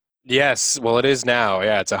too. Yes, well, it is now.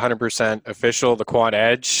 Yeah, it's 100% official, the Quad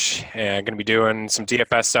Edge, and I'm going to be doing some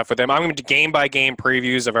DFS stuff with them. I'm going to do game-by-game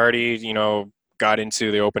previews. I've already, got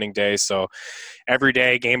into the opening day, so every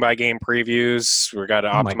day, game-by-game previews. We've got to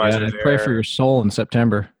optimize it there. Pray for your soul in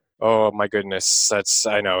September. Oh, my goodness.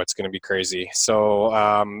 I know, it's going to be crazy. So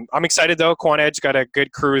I'm excited, though. Quad Edge got a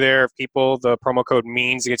good crew there of people. The promo code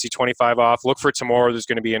MEANS gets you 25 off. Look for tomorrow. There's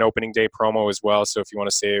going to be an opening day promo as well. So if you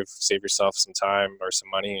want to save yourself some time or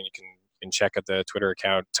some money, and you can check out the Twitter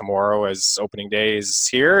account tomorrow as opening day is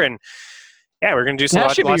here. And, yeah, we're going to do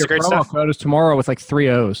lots of great stuff. Promo code is tomorrow with like 3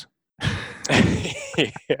 O's.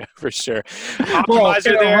 Yeah, for sure.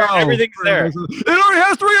 Optimizer there. Everything's there. It already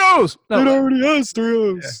has 3 O's. No, it already has 3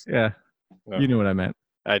 O's. Yeah. No. You knew what I meant.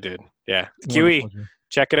 I did. Yeah. QE.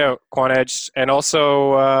 Check it out. Quad Edge. And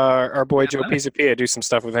also our boy Joe Pisapia. Do some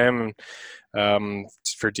stuff with him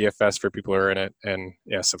for DFS for people who are in it. And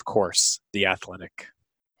yes, of course, The Athletic.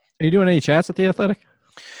 Are you doing any chats at The Athletic?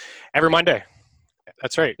 Every Monday.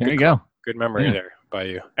 That's right. There you go. Good memory there. by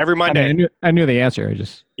you every I Monday. mean, I knew the answer. I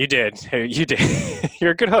just You did. You did.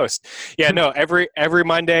 You're a good host. Yeah, no, every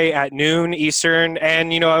Monday at noon Eastern,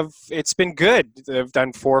 and it's been good. I've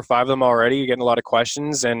done 4 or 5 of them already. You're getting a lot of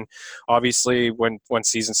questions, and obviously when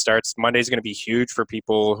season starts, Monday's going to be huge for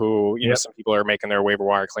people who some people are making their waiver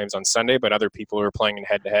wire claims on Sunday, but other people are playing in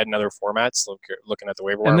head-to-head and other formats, looking at the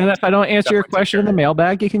waiver wire. And then if I don't answer your question in the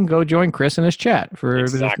mailbag, you can go join Chris in his chat.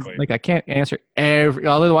 Exactly. Like I can't answer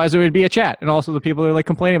otherwise it would be a chat, and also the people are like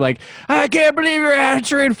complaining, like I can't believe you're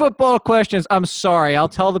answering football questions. I'm sorry. I'll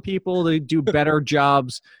tell the people to do better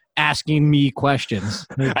jobs asking me questions.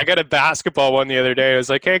 I got a basketball one the other day. I was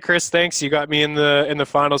like, "Hey, Chris, thanks. You got me in the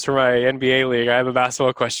finals for my NBA league. I have a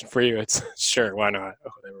basketball question for you." It's sure, why not?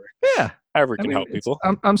 Whatever. Yeah, however can help people.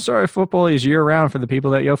 I'm sorry, football is year round for the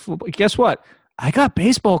people that football. Guess what? I got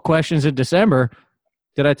baseball questions in December.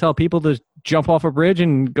 Did I tell people to jump off a bridge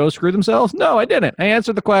and go screw themselves? No, I didn't. I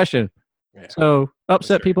answered the question. Yeah. So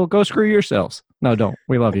upset people, go screw yourselves. No, don't.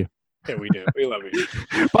 We love you. Yeah, we do. We love you.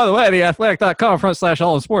 By the way,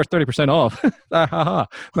 theathletic.com/all-in-sports, 30% off. No,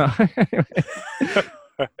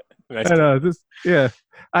 nice.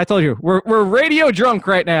 I told you, we're radio drunk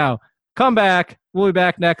right now. Come back. We'll be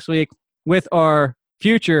back next week with our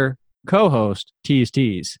future co-host,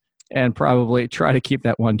 Tease, and probably try to keep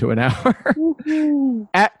that 1 to an hour.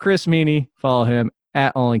 At Chris Meany, follow him.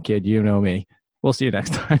 At Olin Kid, you know me. We'll see you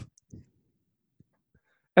next time.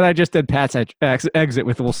 And I just did Pat's exit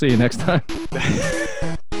with "We'll see you next time."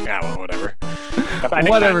 Yeah, well, whatever.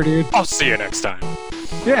 Whatever, dude. I'll see you next time.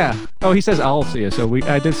 Yeah. Oh, he says I'll see you. So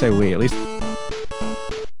I did say we, at least.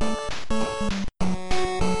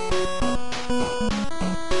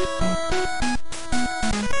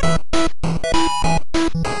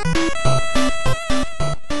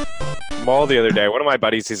 Mall the other day, one of my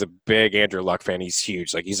buddies, he's a big Andrew Luck fan. He's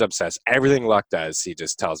huge. Like, he's obsessed. Everything Luck does, he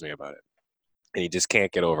just tells me about it. And he just can't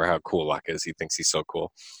get over how cool Luck is. He thinks he's so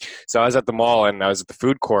cool. So I was at the mall, and I was at the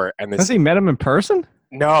food court. And has he met him in person?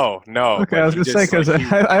 No. Okay, I was going to say, because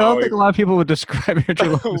I don't think a lot of people would describe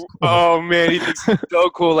Andrew Luck as cool. Oh, man, he's so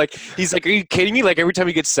cool. Like, he's like, are you kidding me? Like, every time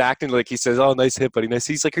he gets sacked, and like he says, "Oh, nice hit, buddy, nice."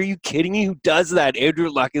 He's like, are you kidding me? Who does that? Andrew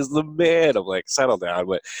Luck is the man. I'm like, settle down.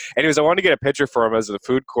 But anyways, I wanted to get a picture for him as the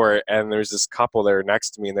food court, and there's this couple there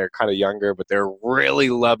next to me, and they're kind of younger, but they're really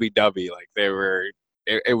lovey-dovey. Like, they were...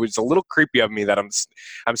 It was a little creepy of me that I'm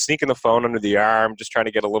sneaking the phone under the arm, just trying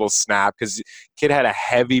to get a little snap, because kid had a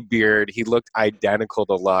heavy beard. He looked identical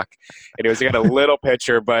to Luck, and he got a little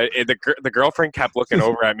picture, but the girlfriend kept looking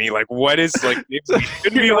over at me like, "What is like? You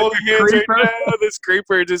shouldn't be holding hands right now." This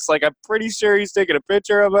creeper just like, I'm pretty sure he's taking a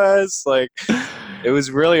picture of us. Like, it was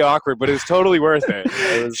really awkward, but it was totally worth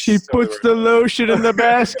it. She puts the lotion in the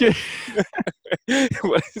basket.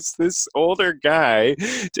 What is this older guy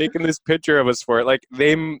taking this picture of us for it? Like,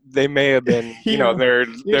 they may have been, they're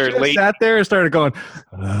late. Sat there and started going.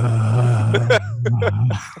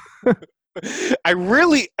 I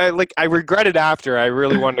regret it after. I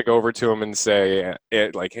really wanted to go over to him and say,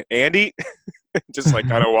 like, "Andy," just like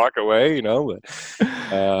kind of walk away, But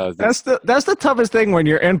that's the toughest thing when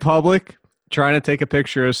you're in public, trying to take a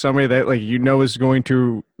picture of somebody that is going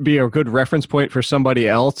to be a good reference point for somebody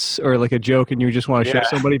else, or like a joke, and you just want to show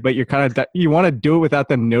somebody, but you're you want to do it without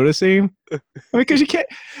them noticing, because you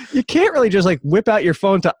can't really just like whip out your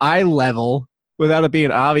phone to eye level without it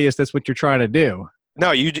being obvious that's what you're trying to do.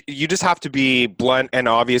 No, you just have to be blunt and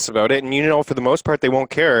obvious about it, and for the most part they won't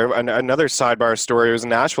care. Another sidebar story was in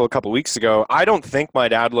Nashville a couple weeks ago. I don't think my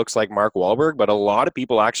dad looks like Mark Wahlberg, but a lot of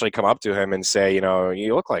people actually come up to him and say,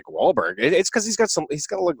 "You look like Wahlberg." It's because he's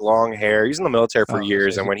got like long hair. He's in the military for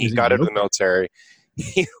years, and when he got out of the military,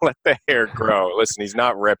 he let the hair grow. Listen, he's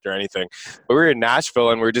not ripped or anything. But we were in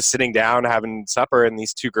Nashville, and we were just sitting down having supper, and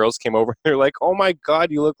these 2 girls came over. They're like, "Oh my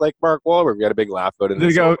God, you look like Mark Wahlberg." We had a big laugh about it.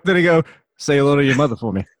 Did he go? Say hello to your mother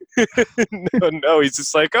for me. No, he's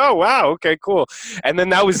just like, "Oh, wow, okay, cool." And then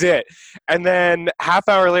that was it. And then half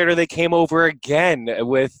hour later, they came over again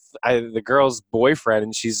with the girl's boyfriend,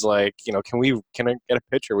 and she's like, "Can I get a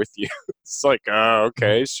picture with you?" It's like, "Oh,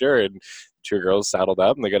 okay, sure." And 2 girls saddled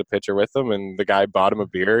up, and they got a picture with him, and the guy bought him a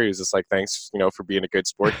beer. He was just like, "Thanks, for being a good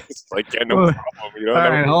sport." He's like, "Yeah, no problem." All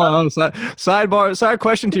right, hold on. Sidebar. Side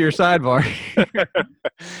question to your sidebar.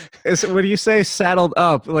 When you say saddled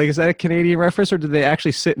up, like, is that a Canadian reference, or did they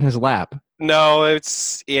actually sit in his lap? No,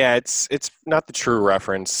 it's not the true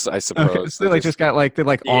reference, I suppose. Okay, so they just got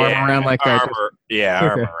arm around like that.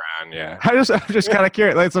 Arm around, yeah. I'm just kind of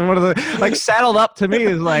curious. Like, so one of the saddled up to me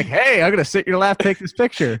is like, "Hey, I'm gonna sit in your lap, take this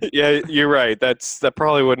picture." Yeah, you're right. That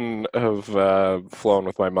probably wouldn't have flown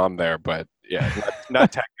with my mom there, but yeah,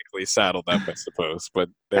 not technically. perfectly saddled up, I suppose. But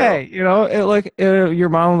hey, your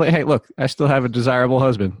mom. Hey, look, I still have a desirable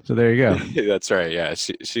husband. So there you go. That's right. Yeah,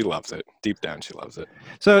 she loves it. Deep down, she loves it.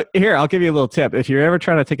 So here, I'll give you a little tip. If you're ever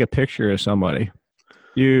trying to take a picture of somebody,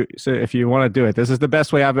 if you want to do it, this is the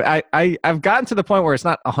best way. I've gotten to the point where it's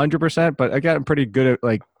not 100%, but I've gotten pretty good at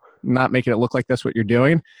like not making it look like that's what you're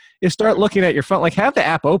doing. Is start looking at your phone, like have the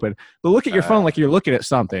app open, but look at your phone like you're looking at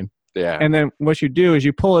something. Yeah. And then what you do is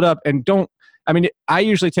you pull it up and I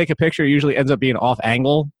usually take a picture. It usually ends up being off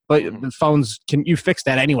angle, but the phones you fix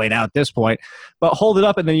that anyway now at this point. But hold it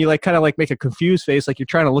up and then you like kind of like make a confused face, like you're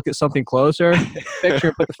trying to look at something closer. Picture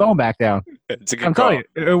and put the phone back down. It's a good I'm call. telling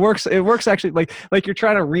you, it works. It works actually. Like you're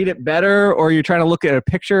trying to read it better, or you're trying to look at a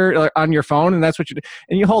picture on your phone, and that's what you do.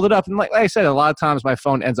 And you hold it up, and like I said, a lot of times my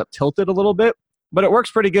phone ends up tilted a little bit, but it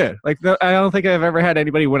works pretty good. Like I don't think I've ever had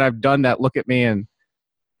anybody when I've done that look at me and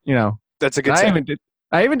That's a good tip.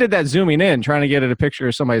 I even did that zooming in, trying to get at a picture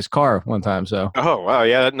of somebody's car one time. So. Oh wow,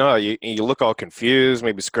 yeah, no, you look all confused.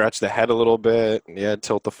 Maybe scratch the head a little bit. Yeah,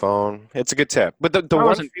 tilt the phone. It's a good tip. But the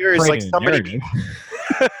one fear is like somebody.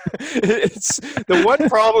 It's the one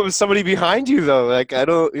problem is somebody behind you though. Like I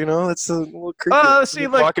don't, it's a little creepy. See,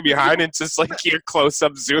 like walking behind, it's just like your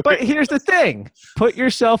close-up zoom. But here's the thing: put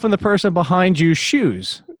yourself in the person behind you's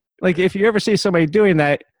shoes. Like if you ever see somebody doing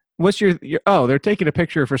that. What's your they're taking a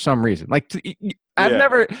picture for some reason. Like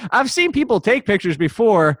I've seen people take pictures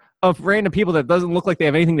before of random people that doesn't look like they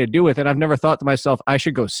have anything to do with it. I've never thought to myself, I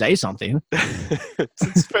should go say something.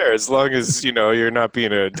 It's fair as long as, you're not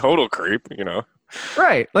being a total creep,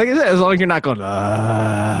 Right. Like I said, as long as you're not going,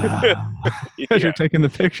 because you're taking the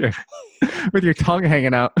picture with your tongue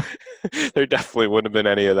hanging out. There definitely wouldn't have been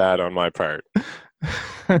any of that on my part.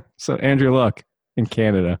 So Andrew Luck in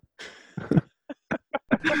Canada.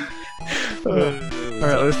 All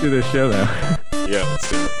right, let's do this show now. Yeah, let's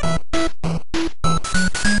do it.